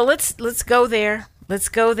 Absolutely. So let's go there. Let's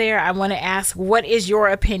go there. I want to ask, what is your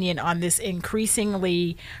opinion on this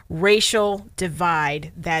increasingly racial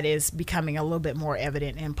divide that is becoming a little bit more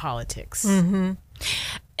evident in politics? Mm-hmm.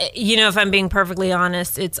 If I'm being perfectly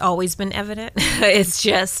honest, it's always been evident. It's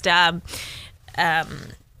just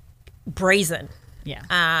brazen.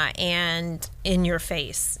 Yeah. And in your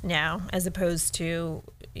face now, as opposed to,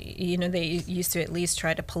 they used to at least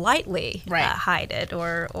try to politely hide it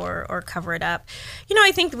or cover it up.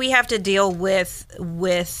 I think we have to deal with,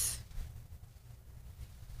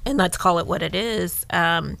 and let's call it what it is,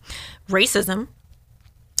 racism,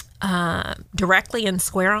 directly and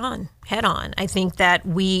head on. I think that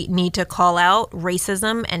we need to call out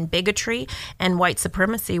racism and bigotry and white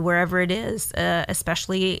supremacy wherever it is,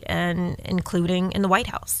 especially and including in the White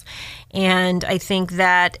House. And I think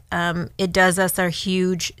that it does us a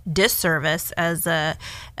huge disservice as a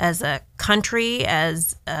country,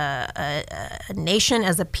 as a nation,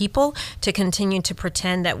 as a people, to continue to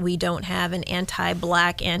pretend that we don't have an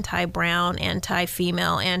anti-black, anti-brown,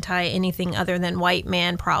 anti-female, anti-anything other than white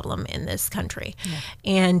man problem in this country. Yeah.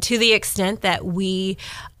 And to the extent that we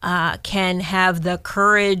can have the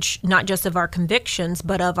courage, not just of our convictions,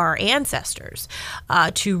 but of our ancestors,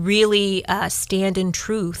 to really stand in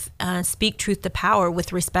truth, speak truth to power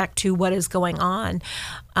with respect to what is going on.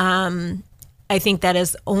 I think that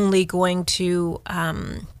is only going to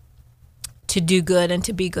do good and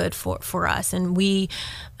to be good for us. And we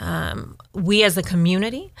as a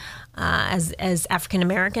community, as African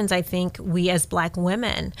Americans, I think we as Black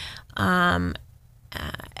women are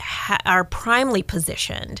primely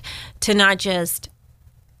positioned to not just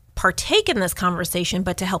partake in this conversation,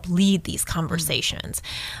 but to help lead these conversations.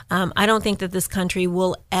 I don't think that this country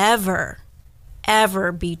will ever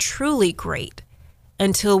be truly great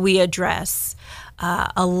until we address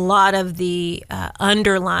a lot of the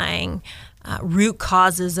underlying root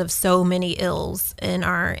causes of so many ills in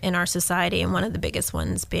our society, and one of the biggest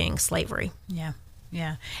ones being slavery. Yeah.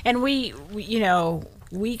 And we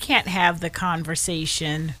can't have the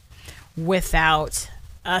conversation without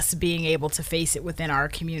us being able to face it within our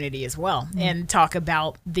community as well, and talk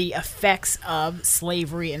about the effects of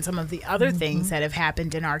slavery and some of the other things that have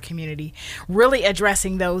happened in our community, really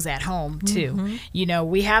addressing those at home too.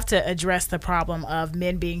 We have to address the problem of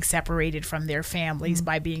men being separated from their families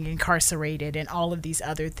by being incarcerated and all of these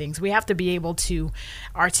other things. We have to be able to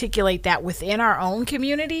articulate that within our own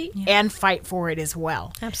community and fight for it as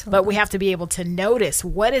well. Absolutely. But we have to be able to notice,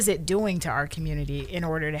 what is it doing to our community, in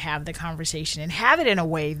order to have the conversation and have it in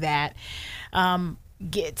a way that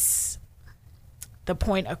gets the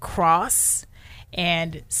point across.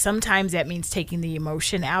 And sometimes that means taking the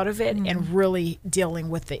emotion out of it and really dealing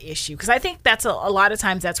with the issue. Because I think that's a lot of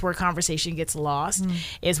times that's where conversation gets lost,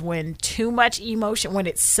 is when too much emotion, when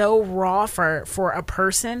it's so raw for a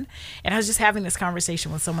person. And I was just having this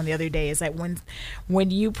conversation with someone the other day, is that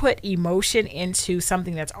when you put emotion into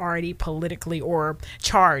something that's already politically or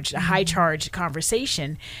charged, a high charged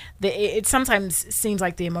conversation, it sometimes seems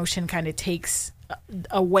like the emotion kind of takes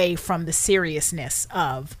away from the seriousness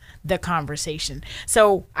of the conversation.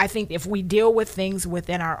 So I think if we deal with things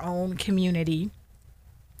within our own community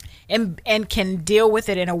and can deal with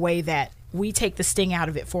it in a way that we take the sting out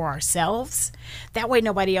of it for ourselves, that way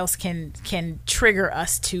nobody else can trigger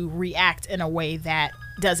us to react in a way that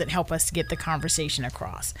doesn't help us to get the conversation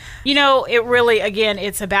across. It really, again,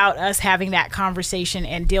 it's about us having that conversation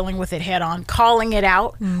and dealing with it head on, calling it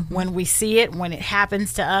out when we see it, when it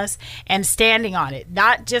happens to us, and standing on it,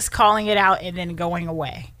 not just calling it out and then going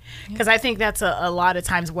away. Because I think that's a lot of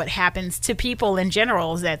times what happens to people in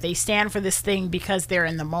general is that they stand for this thing because they're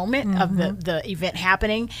in the moment of the event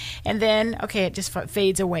happening. And then, okay, it just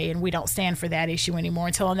fades away and we don't stand for that issue anymore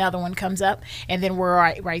until another one comes up. And then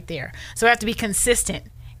we're right there. So we have to be consistent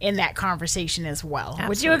in that conversation as well. Absolutely.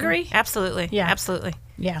 Would you agree? Absolutely. Yeah. Absolutely.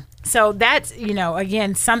 Yeah. So that's,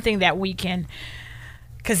 again, something that we can,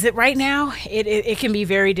 because right now it can be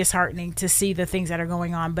very disheartening to see the things that are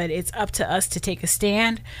going on, but it's up to us to take a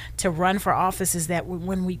stand, to run for offices that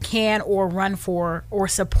when we can, or run for or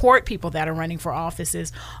support people that are running for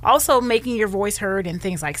offices. Also making your voice heard in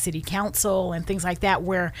things like city council and things like that,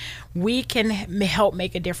 where we can help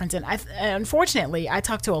make a difference. And unfortunately, I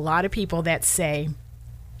talk to a lot of people that say,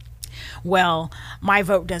 well, my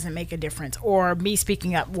vote doesn't make a difference, or me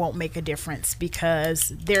speaking up won't make a difference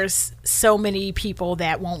because there's so many people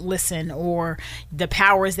that won't listen, or the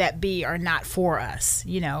powers that be are not for us.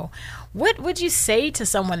 What would you say to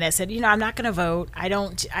someone that said, I'm not going to vote. I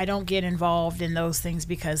don't get involved in those things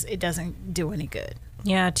because it doesn't do any good.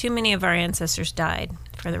 Yeah, too many of our ancestors died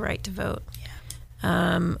for the right to vote.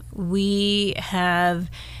 Yeah. We have,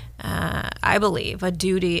 I believe, a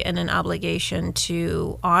duty and an obligation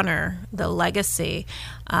to honor the legacy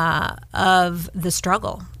of the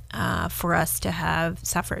struggle for us to have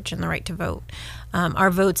suffrage and the right to vote.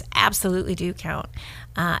 Our votes absolutely do count.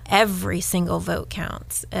 Every single vote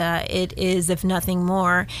counts. It is, if nothing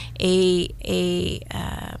more,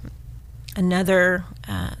 another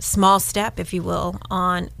small step, if you will,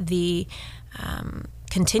 on the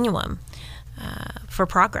continuum for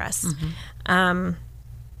progress. Mm-hmm.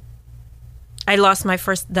 I lost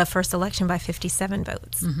the first election by 57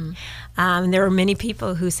 votes. Mm-hmm. There were many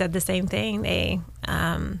people who said the same thing. They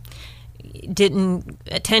didn't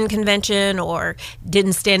attend convention or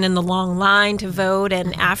didn't stand in the long line to vote,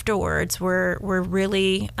 and afterwards were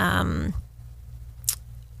really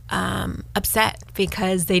upset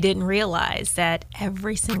because they didn't realize that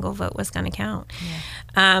every single vote was going to count.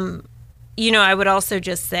 Yeah. I would also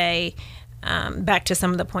just say, back to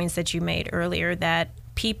some of the points that you made earlier, that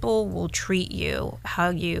people will treat you how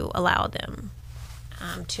you allow them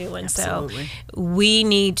to. And Absolutely. So we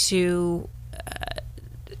need to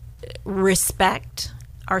respect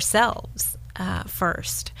ourselves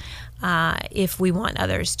first if we want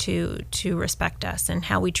others to respect us. And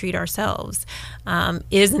how we treat ourselves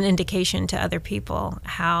is an indication to other people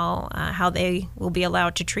how they will be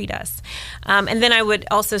allowed to treat us. And then I would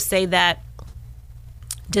also say that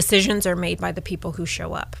decisions are made by the people who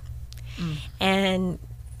show up. And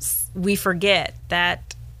we forget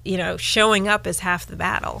that, showing up is half the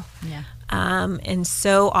battle. Yeah. And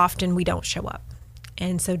so often we don't show up.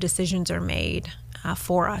 And so decisions are made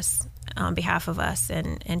for us, on behalf of us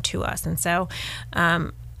and to us. And so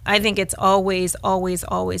I think it's always, always,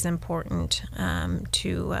 always important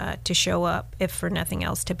to show up, if for nothing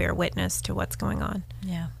else, to bear witness to what's going on.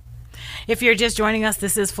 Yeah. If you're just joining us,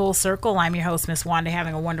 this is Full Circle. I'm your host, Miss Wanda,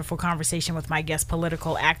 having a wonderful conversation with my guest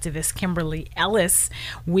political activist, Kimberly Ellis.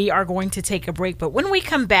 We are going to take a break, but when we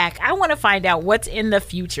come back, I want to find out what's in the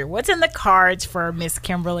future, what's in the cards for Miss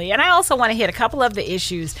Kimberly. And I also want to hit a couple of the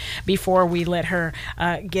issues before we let her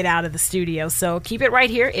get out of the studio. So keep it right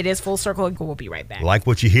here. It is Full Circle, and we'll be right back. Like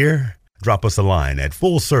what you hear? Drop us a line at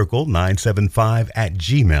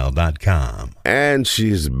fullcircle975@gmail.com. And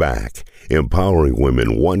she's back, empowering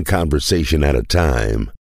women one conversation at a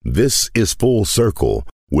time. This is Full Circle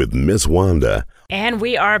with Miss Wanda. And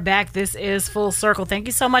we are back. This is Full Circle. Thank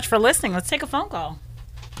you so much for listening. Let's take a phone call.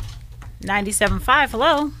 97.5,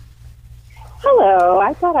 hello. Hello.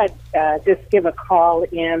 I thought I'd just give a call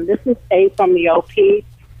in. This is A from the OP.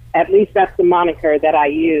 At least that's the moniker that I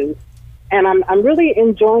use. And I'm really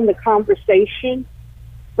enjoying the conversation,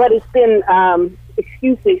 but it's been,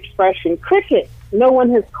 excuse the expression, cricket. No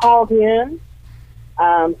one has called in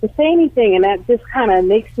to say anything, and that just kind of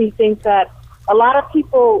makes me think that a lot of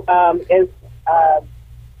people, as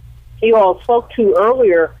you all spoke to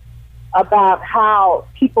earlier, about how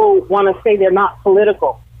people want to say they're not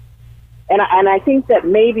political. And I think that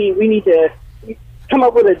maybe we need to come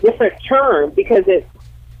up with a different term, because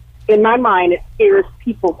in my mind, it scares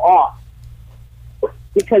people off.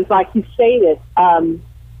 Because like you stated,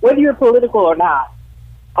 whether you're political or not,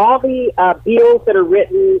 all the bills that are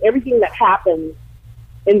written, everything that happens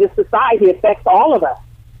in the society affects all of us.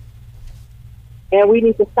 And we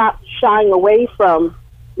need to stop shying away from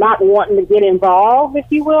not wanting to get involved, if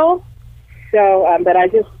you will. So, but I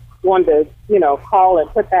just wanted to, call and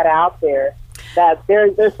put that out there, that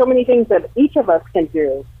there's so many things that each of us can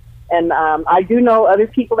do. And I do know other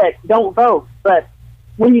people that don't vote, but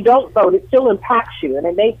when you don't vote, it still impacts you, and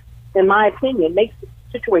it makes, in my opinion, makes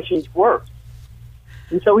situations worse.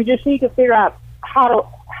 And so we just need to figure out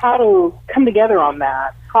how to come together on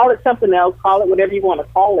that. Call it something else, call it whatever you want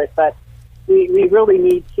to call it, but we really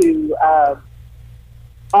need to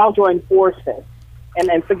all join forces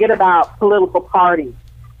and forget about political parties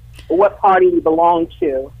or what party we belong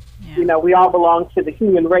to. Yeah. You know, we all belong to the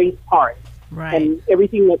human race party. Right. And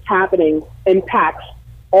everything that's happening impacts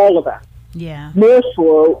all of us. Yeah. More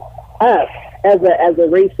so us as a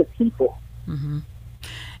race of people. Mm-hmm.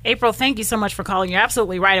 April, thank you so much for calling. You're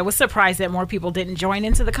absolutely right. I was surprised that more people didn't join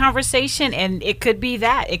into the conversation, and it could be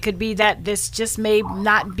that. It could be that this just may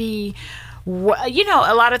not be, you know,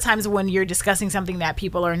 a lot of times when you're discussing something that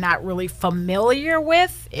people are not really familiar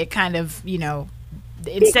with, it kind of, you know,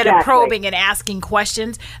 instead of probing and asking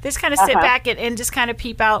questions, they just kind of sit back and just kind of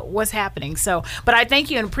peep out what's happening. So, but I thank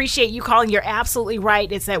you and appreciate you calling. You're absolutely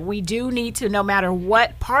right. It's that we do need to, no matter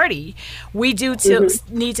what party, we do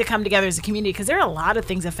need to come together as a community, because there are a lot of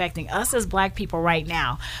things affecting us as Black people right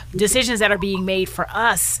now. Decisions that are being made for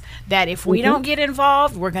us that if we don't get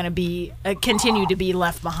involved, we're going to be continue to be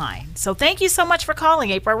left behind. So thank you so much for calling,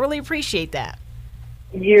 April. I really appreciate that.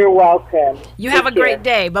 You're welcome. You have a great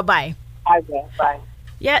day. Bye-bye. I will. Bye.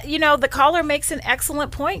 Yeah, you know, the caller makes an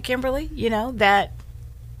excellent point, Kimberly, you know, that,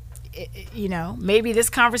 you know, maybe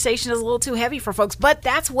this conversation is a little too heavy for folks, but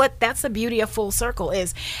that's the beauty of Full Circle,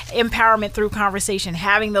 is empowerment through conversation,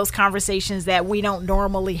 having those conversations that we don't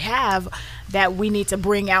normally have, that we need to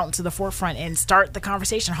bring out into the forefront and start the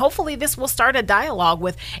conversation. Hopefully this will start a dialogue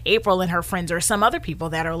with April and her friends or some other people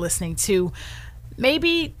that are listening to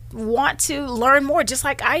maybe want to learn more, just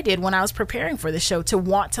like I did when I was preparing for the show, to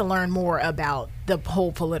want to learn more about the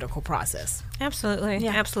whole political process. Absolutely.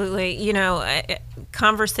 Yeah. Absolutely. You know,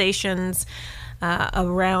 conversations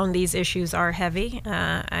around these issues are heavy.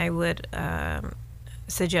 I would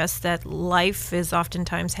suggest that life is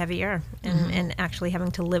oftentimes heavier, and actually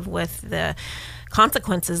having to live with the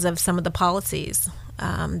consequences of some of the policies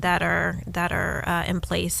that are in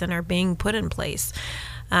place and are being put in place.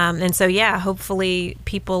 And so, yeah, hopefully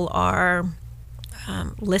people are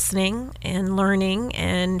listening and learning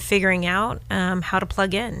and figuring out how to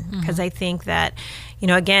plug in. Because I think that, you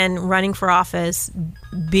know, again, running for office,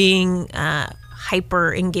 being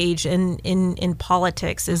hyper engaged in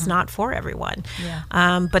politics is not for everyone.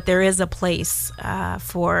 Yeah. But there is a place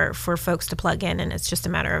for folks to plug in, and it's just a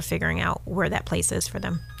matter of figuring out where that place is for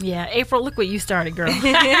them. Yeah. April, look what you started, girl.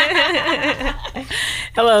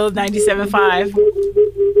 Hello, 97.5.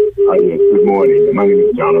 Yes, good morning. My name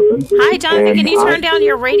is Jonathan. Hi, Jonathan. Can you turn down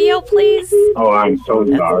your radio, please? Oh, I'm so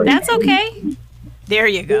sorry. That's okay. There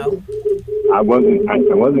you go. I wasn't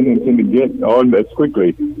intending to get on this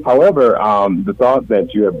quickly. However, the thought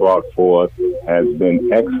that you have brought forth has been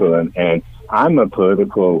excellent, and I'm a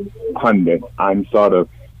political pundit. I'm sort of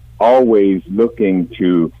always looking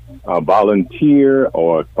to volunteer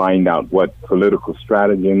or find out what political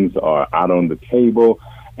stratagems are out on the table.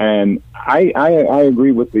 And I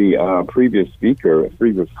agree with the previous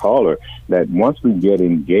caller, that once we get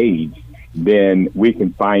engaged, then we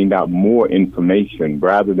can find out more information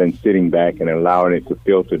rather than sitting back and allowing it to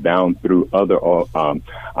filter down through other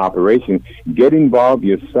operations. Get involved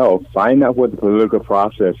yourself. Find out what the political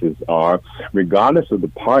processes are, regardless of the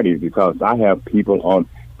parties, because I have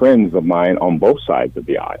friends of mine on both sides of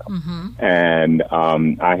the aisle. And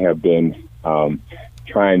I have been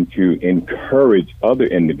trying to encourage other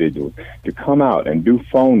individuals to come out and do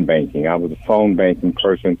phone banking. I was a phone banking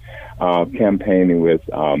person campaigning with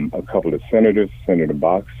a couple of senators, Senator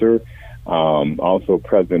Boxer, also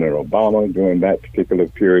President Obama during that particular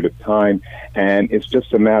period of time. And it's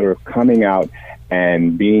just a matter of coming out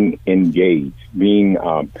and being engaged,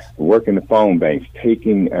 working the phone banks,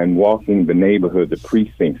 taking and walking the neighborhood, the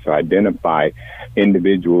precincts, to identify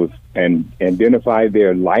individuals and identify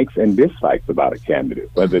their likes and dislikes about a candidate,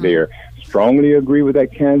 whether they're strongly agree with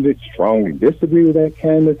that candidate, strongly disagree with that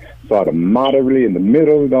candidate, sort of moderately in the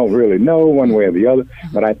middle, don't really know one way or the other.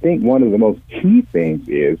 But I think one of the most key things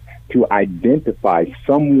is to identify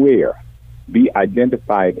somewhere, be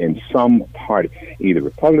identified in some party, either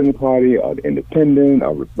Republican Party or the Independent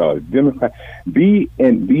or Democrat. Be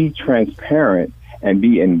transparent and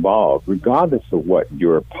be involved, regardless of what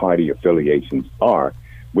your party affiliations are.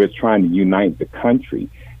 We're trying to unite the country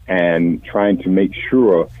and trying to make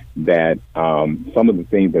sure that some of the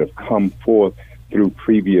things that have come forth through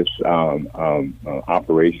previous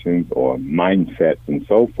operations or mindsets and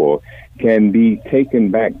so forth can be taken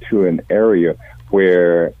back to an area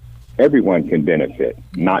where everyone can benefit,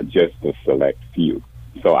 not just a select few.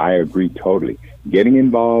 So I agree totally. Getting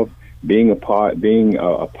involved, being a part of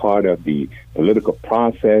the political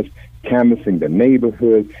process, canvassing the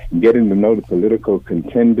neighborhood, getting to know the political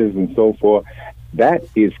contenders and so forth, that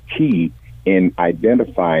is key in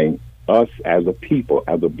identifying us as a people,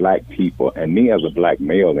 as a black people, and me as a black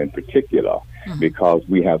male in particular, because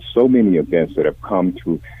we have so many events that have come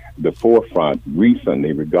to the forefront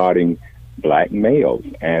recently regarding black males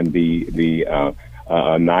and the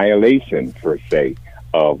annihilation, per se,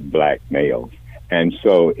 of black males. And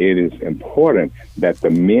so it is important that the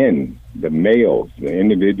men, the males, the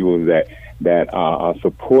individuals that are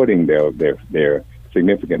supporting their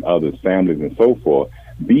significant others, families, and so forth,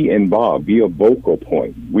 be involved, be a vocal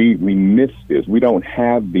point. We miss this. We don't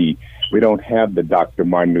have the Dr.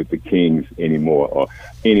 Martin Luther Kings anymore, or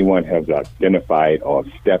anyone has identified or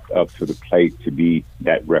stepped up to the plate to be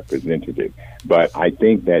that representative. But I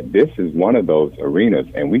think that this is one of those arenas,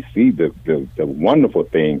 and we see the wonderful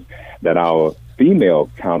things that our female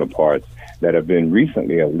counterparts that have been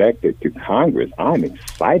recently elected to Congress. I'm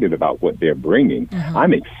excited about what they're bringing.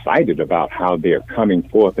 I'm excited about how they're coming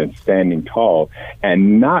forth and standing tall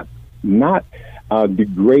and not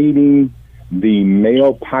degrading the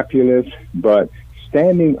male populace, but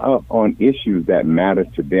standing up on issues that matter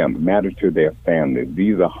to them, matter to their families.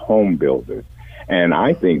 These are home builders. And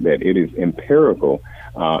I think that it is empirically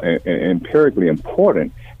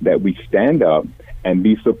important that we stand up and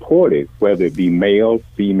be supported, whether it be male,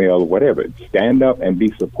 female, whatever. Stand up and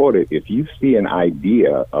be supported. If you see an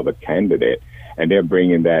idea of a candidate and they're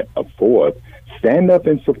bringing that forth, stand up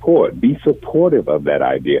and support. Be supportive of that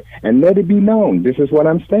idea and let it be known. This is what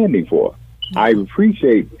I'm standing for. I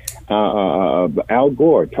appreciate Al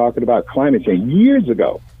Gore talking about climate change years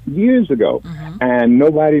ago, and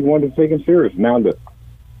nobody wanted to take him serious. Now look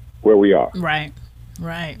where we are. Right.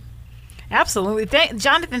 Absolutely.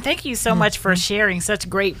 Jonathan, thank you so much for sharing such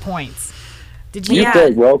great points. You're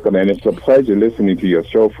quite welcome, and it's a pleasure listening to your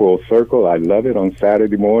show, Full Circle. I love it on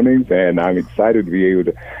Saturday mornings, and I'm excited to be able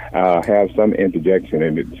to have some interjection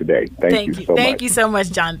in it today. Thank you so much. Thank you so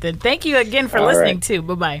much, Jonathan. Thank you again for listening, too.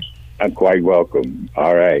 Bye-bye. I'm quite welcome.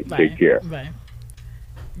 All right. Bye. Take care. Bye.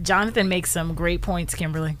 Jonathan makes some great points,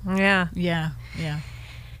 Kimberly. Yeah.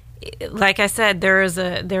 Like I said, there is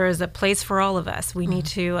a place for all of us. We need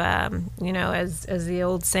to, as the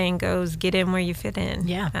old saying goes, get in where you fit in.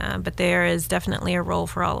 Yeah. But there is definitely a role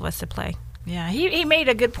for all of us to play. Yeah, he made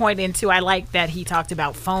a good point into. I like that he talked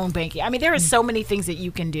about phone banking. I mean, there are so many things that you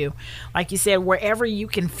can do. Like you said, wherever you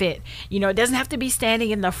can fit. It doesn't have to be standing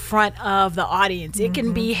in the front of the audience. It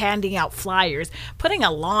can be handing out flyers, putting a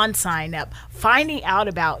lawn sign up, finding out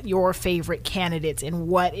about your favorite candidates and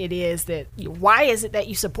what it is why is it that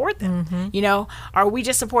you support them? Are we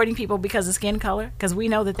just supporting people because of skin color? Because we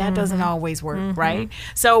know that doesn't always work, right?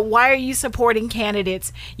 So why are you supporting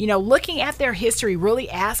candidates? Looking at their history, really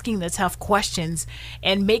asking the tough questions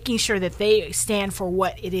and making sure that they stand for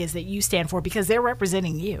what it is that you stand for, because they're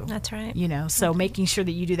representing you. That's right. So making sure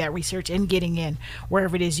that you do that research and getting in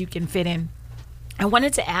wherever it is you can fit in. I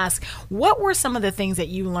wanted to ask, what were some of the things that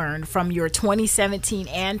you learned from your 2017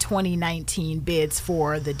 and 2019 bids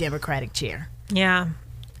for the Democratic chair? Yeah.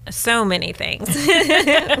 So many things.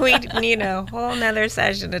 We need a whole nother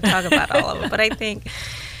session to talk about all of them. But I think,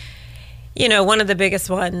 one of the biggest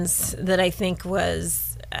ones that I think was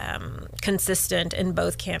consistent in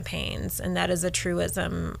both campaigns, and that is a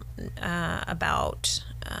truism about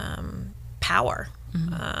power.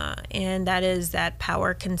 And that is that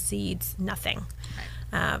power concedes nothing.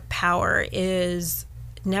 Power is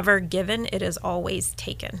never given, it is always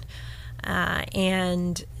taken.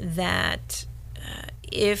 And that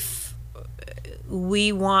if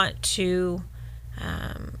we want to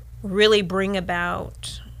really bring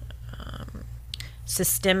about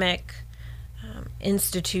systemic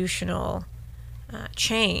institutional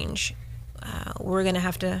change, we're going to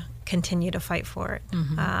have to continue to fight for it.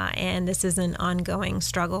 And this is an ongoing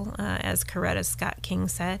struggle, as Coretta Scott King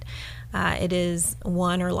said. It is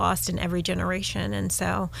won or lost in every generation. And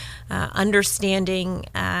so understanding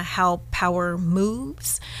how power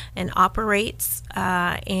moves and operates,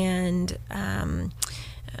 and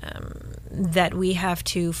that we have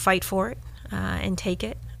to fight for it and take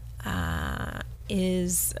it,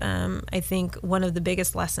 is, I think, one of the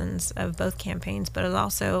biggest lessons of both campaigns, but it's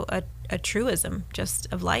also a truism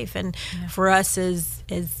just of life. And for us as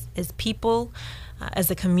people,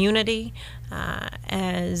 as a community,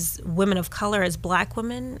 as women of color, as Black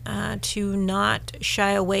women, to not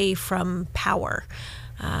shy away from power,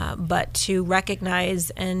 but to recognize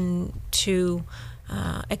and to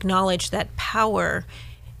acknowledge that power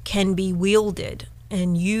can be wielded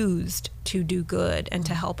and used to do good and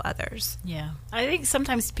to help others. Yeah. I think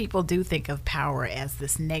sometimes people do think of power as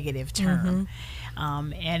this negative term.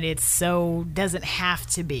 And it doesn't have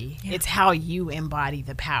to be. It's how you embody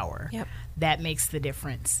the power that makes the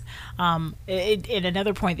difference. And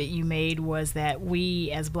another point that you made was that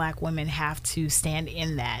we as Black women have to stand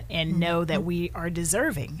in that and know that we are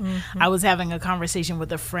deserving. I was having a conversation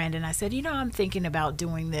with a friend and I said, I'm thinking about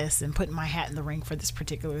doing this and putting my hat in the ring for this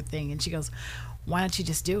particular thing. And she goes, why don't you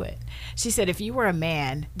just do it? She said, if you were a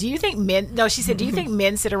man, do you think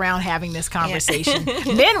men sit around having this conversation?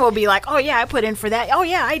 Yeah. Men will be like, oh yeah, I put in for that. Oh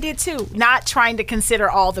yeah, I did too. Not trying to consider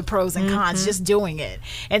all the pros and cons, just doing it.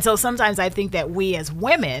 And so sometimes I think that we as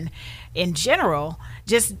women in general,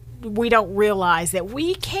 we don't realize that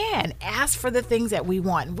we can ask for the things that we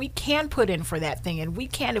want. And we can put in for that thing. And we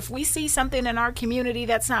can, if we see something in our community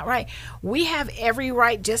that's not right, we have every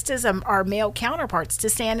right, just as our male counterparts, to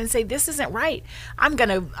stand and say, this isn't right. I'm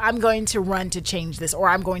going to run to change this, or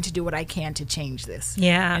I'm going to do what I can to change this.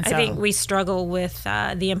 Yeah, I think we struggle with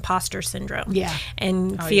the imposter syndrome. Yeah.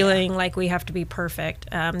 And feeling like we have to be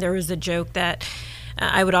perfect. There was a joke that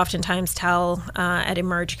I would oftentimes tell at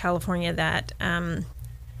Emerge California that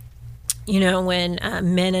when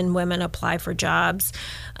men and women apply for jobs,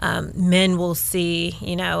 men will see,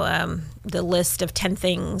 the list of 10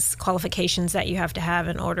 qualifications that you have to have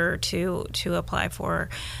in order to apply for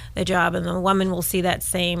the job. And the woman will see that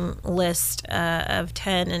same list of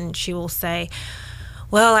 10 and she will say,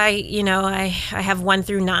 well, I have 1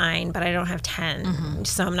 through 9, but I don't have 10,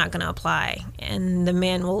 so I'm not going to apply. And the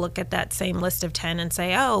man will look at that same list of 10 and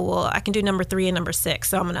say, oh, well, I can do number 3 and number 6,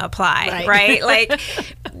 so I'm going to apply, right? Like,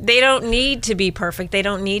 they don't need to be perfect. They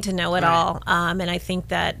don't need to know it all. And I think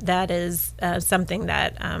that is something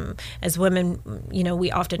that, as women,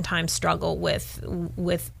 we oftentimes struggle with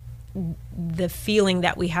the feeling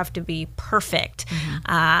that we have to be perfect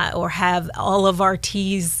or have all of our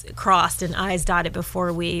T's crossed and I's dotted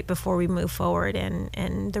before we move forward,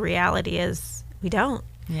 and the reality is we don't.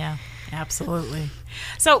 Yeah, absolutely.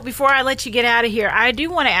 So before I let you get out of here, I do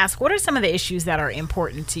want to ask, what are some of the issues that are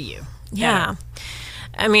important to you? Yeah.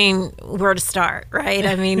 I mean, where to start, right?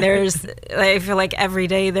 I mean, I feel like every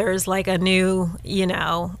day there's like a new,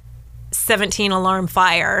 17 alarm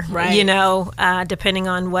fire, right? Depending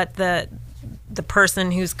on what the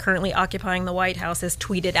person who's currently occupying the White House has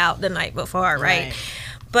tweeted out the night before, right?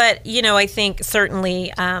 But, I think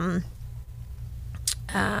certainly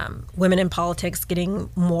women in politics, getting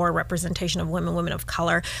more representation of women of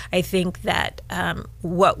color. I think that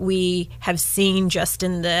what we have seen just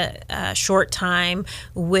in the short time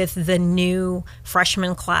with the new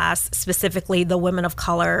freshman class, specifically the women of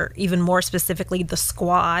color, even more specifically the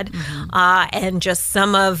squad, and just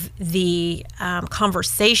some of the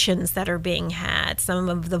conversations that are being had, some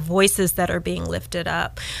of the voices that are being lifted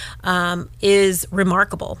up is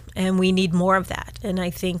remarkable. And we need more of that. And I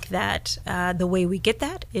think that the way we get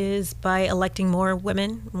that is by electing more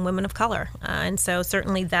women and women of color. And so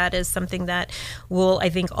certainly that is something that will, I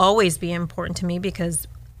think, always be important to me, because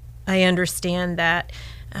I understand that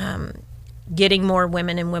getting more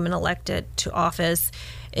women and women elected to office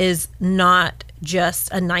is not just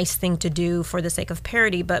a nice thing to do for the sake of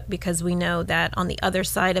parity, but because we know that on the other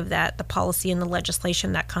side of that, the policy and the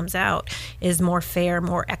legislation that comes out is more fair,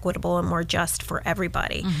 more equitable, and more just for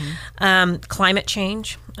everybody. Climate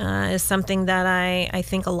change is something that I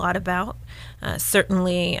think a lot about.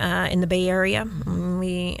 Certainly in the Bay Area,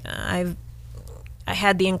 I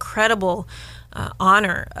had the incredible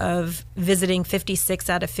honor of visiting 56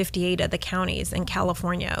 out of 58 of the counties in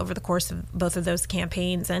California over the course of both of those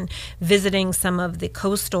campaigns, and visiting some of the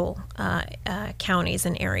coastal counties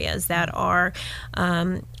and areas that are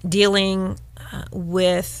dealing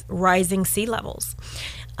with rising sea levels.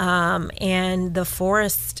 And the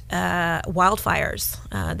forest wildfires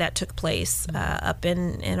that took place up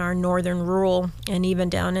in our northern rural and even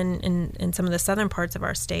down in some of the southern parts of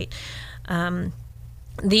our state.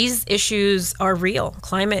 These issues are real.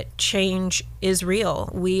 Climate change is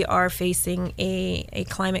real. We are facing a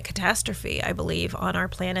climate catastrophe, I believe, on our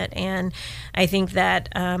planet. And I think that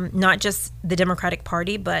not just the Democratic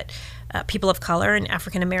Party, but people of color and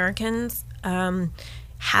African Americans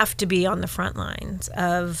have to be on the front lines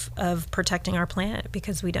of protecting our planet,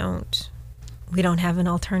 because we don't have an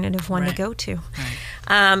alternative one to go to.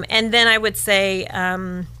 And then I would say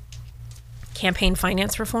campaign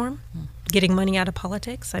finance reform. Getting money out of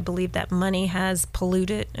politics. I believe that money has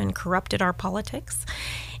polluted and corrupted our politics.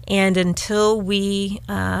 And until we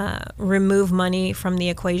remove money from the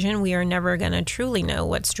equation, we are never going to truly know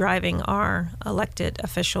what's driving our elected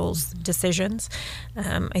officials' decisions.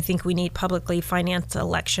 I think we need publicly financed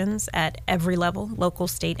elections at every level, local,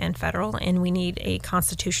 state, and federal, and we need a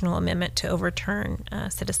constitutional amendment to overturn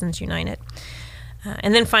Citizens United.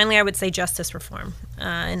 And then finally, I would say justice reform,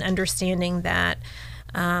 and understanding that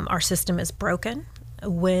our system is broken.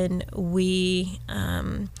 when we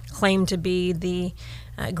claim to be the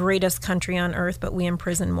greatest country on earth, but we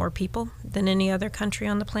imprison more people than any other country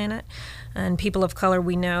on the planet. And people of color,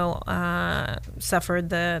 we know, suffered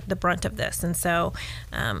the brunt of this. And so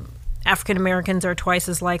African Americans are twice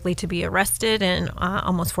as likely to be arrested and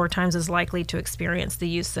almost 4 times as likely to experience the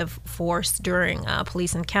use of force during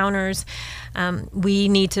police encounters. We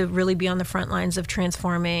need to really be on the front lines of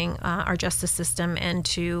transforming our justice system, and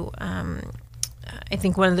to, I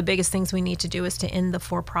think one of the biggest things we need to do is to end the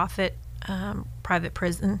for-profit private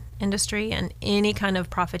prison industry and any kind of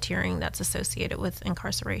profiteering that's associated with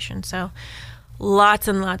incarceration. So lots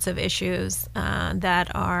and lots of issues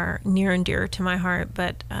that are near and dear to my heart.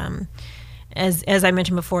 But as I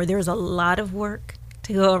mentioned before, there's a lot of work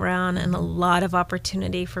to go around and a lot of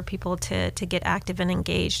opportunity for people to get active and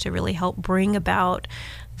engaged to really help bring about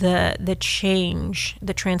the change,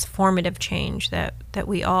 the transformative change that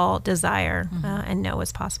we all desire and know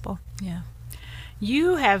is possible. Yeah.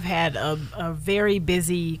 You have had a very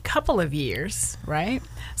busy couple of years, right?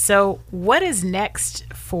 So what is next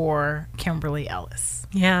for Kimberly Ellis?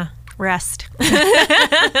 Yeah, rest.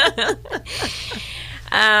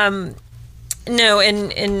 No,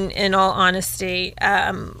 in all honesty,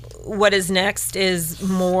 what is next is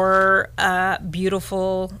more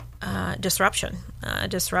beautiful disruption.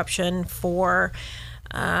 Disruption for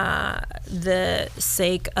the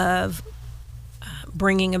sake of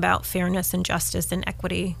bringing about fairness and justice and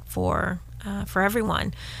equity for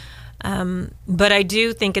everyone. But I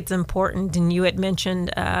do think it's important, and you had mentioned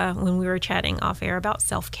when we were chatting off air about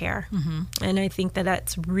self-care. And I think that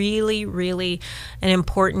that's really, really an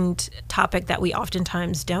important topic that we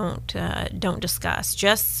oftentimes don't discuss,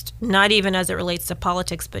 just not even as it relates to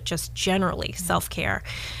politics, but just generally self-care.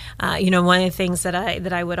 One of the things that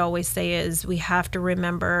I would always say is we have to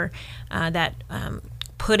remember that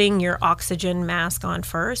putting your oxygen mask on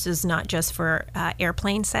first is not just for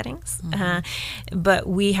airplane settings, but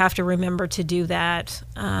we have to remember to do that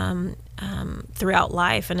throughout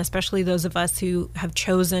life, and especially those of us who have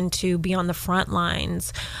chosen to be on the front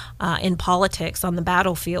lines in politics, on the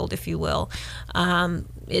battlefield, if you will.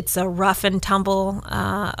 It's a rough and tumble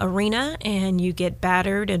arena, and you get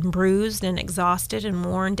battered and bruised and exhausted and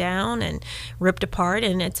worn down and ripped apart,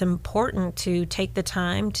 and it's important to take the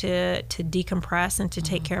time to decompress and to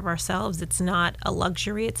take care of ourselves. It's not a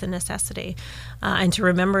luxury, it's a necessity. And to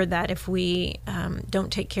remember that if we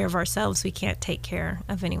don't take care of ourselves, we can't take care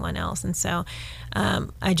of anyone else. And so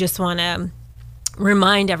I just want to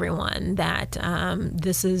remind everyone that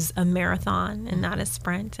this is a marathon and not a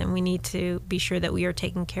sprint, and we need to be sure that we are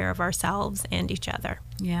taking care of ourselves and each other.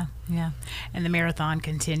 Yeah. And the marathon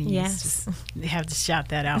continues. Yes. Just have to shout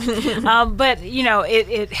that out. But,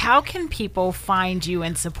 how can people find you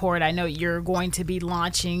and support? I know you're going to be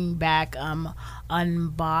launching back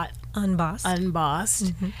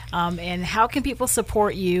Unbossed. And how can people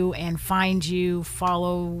support you and find you,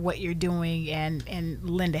 follow what you're doing, and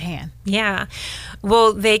lend a hand? Yeah.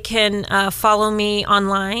 Well, they can follow me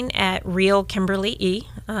online at Real Kimberly E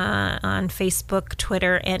on Facebook,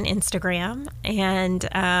 Twitter, and Instagram. And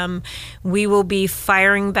we will be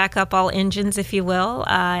firing back up all engines, if you will,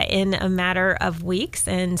 in a matter of weeks.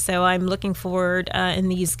 And so I'm looking forward in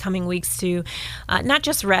these coming weeks to not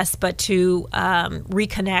just rest, but to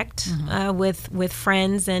reconnect with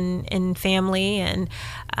friends and family, and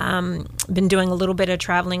been doing a little bit of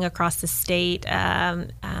traveling across the state,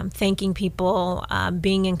 thanking people,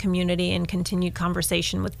 being in community, and continued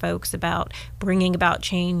conversation with folks about bringing about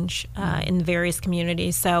change in the various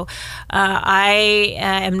communities. So I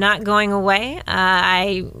am not going away.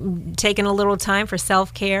 I'm taking a little time for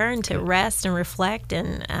self-care and to rest and reflect,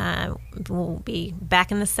 and we'll be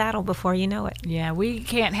back in the saddle before you know it. Yeah, we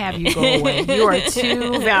can't have you go away. You are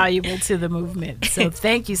too valuable to the movement. So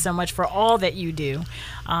thank you so much for all that you do.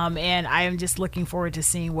 And I am just looking forward to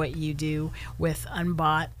seeing what you do with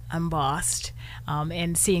Unbossed,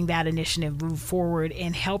 and seeing that initiative move forward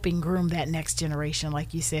and helping groom that next generation,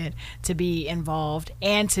 like you said, to be involved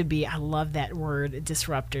and to be, I love that word,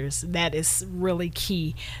 disruptors. That is really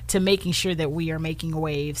key to making sure that we are making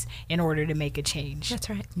waves in order to make a change. That's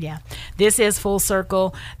right. Yeah. This is Full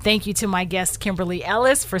Circle. Thank you to my guest, Kimberly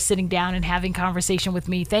Ellis, for sitting down and having conversation with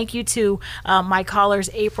me. Thank you to my callers,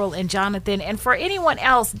 April and Jonathan. And for anyone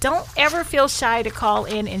else, don't ever feel shy to call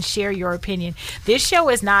in and share your opinion. This show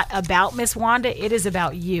is not about Miss Wanda. It is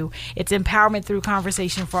about you. It's empowerment through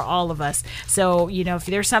conversation for all of us. So, if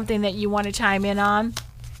there's something that you want to chime in on,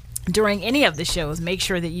 during any of the shows, make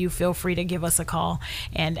sure that you feel free to give us a call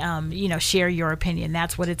and, share your opinion.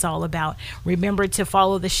 That's what it's all about. Remember to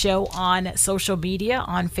follow the show on social media,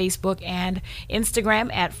 on Facebook and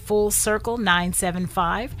Instagram at Full Circle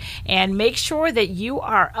 975. And make sure that you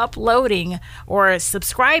are uploading or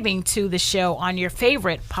subscribing to the show on your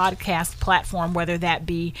favorite podcast platform, whether that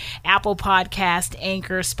be Apple Podcast,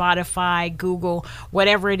 Anchor, Spotify, Google,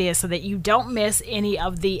 whatever it is, so that you don't miss any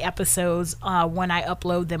of the episodes when I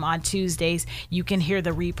upload them on Tuesdays. You can hear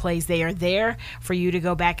the replays. They are there for you to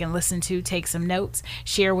go back and listen to, take some notes,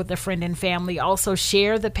 share with a friend and family. Also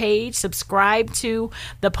share the page, subscribe to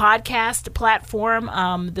the podcast platform,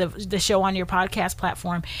 the show on your podcast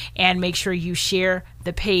platform, and make sure you share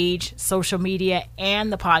the page, social media,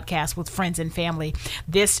 and the podcast with friends and family.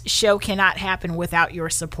 This show cannot happen without your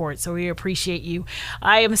support, so we appreciate you.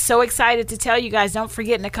 I am so excited to tell you guys, don't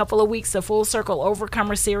forget, in a couple of weeks, the Full Circle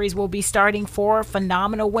Overcomer series will be starting. 4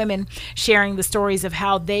 phenomenal women sharing the stories of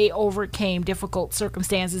how they overcame difficult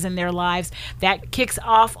circumstances in their lives. That kicks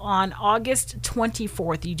off on August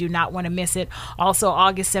 24th. You do not want to miss it. Also,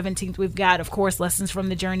 August 17th, we've got, of course, Lessons from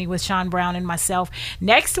the Journey with Sean Brown and myself.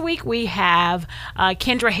 Next week, we have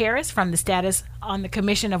Kendra Harris from the Status on the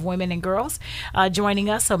Commission of Women and Girls joining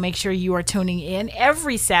us, so make sure you are tuning in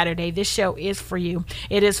every Saturday. This show is for you.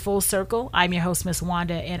 It is Full Circle. I'm your host, Miss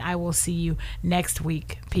Wanda, and I will see you next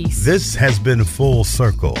week. Peace. This has been Full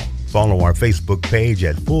Circle. Follow our Facebook page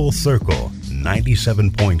at Full Circle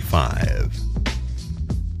 97.5.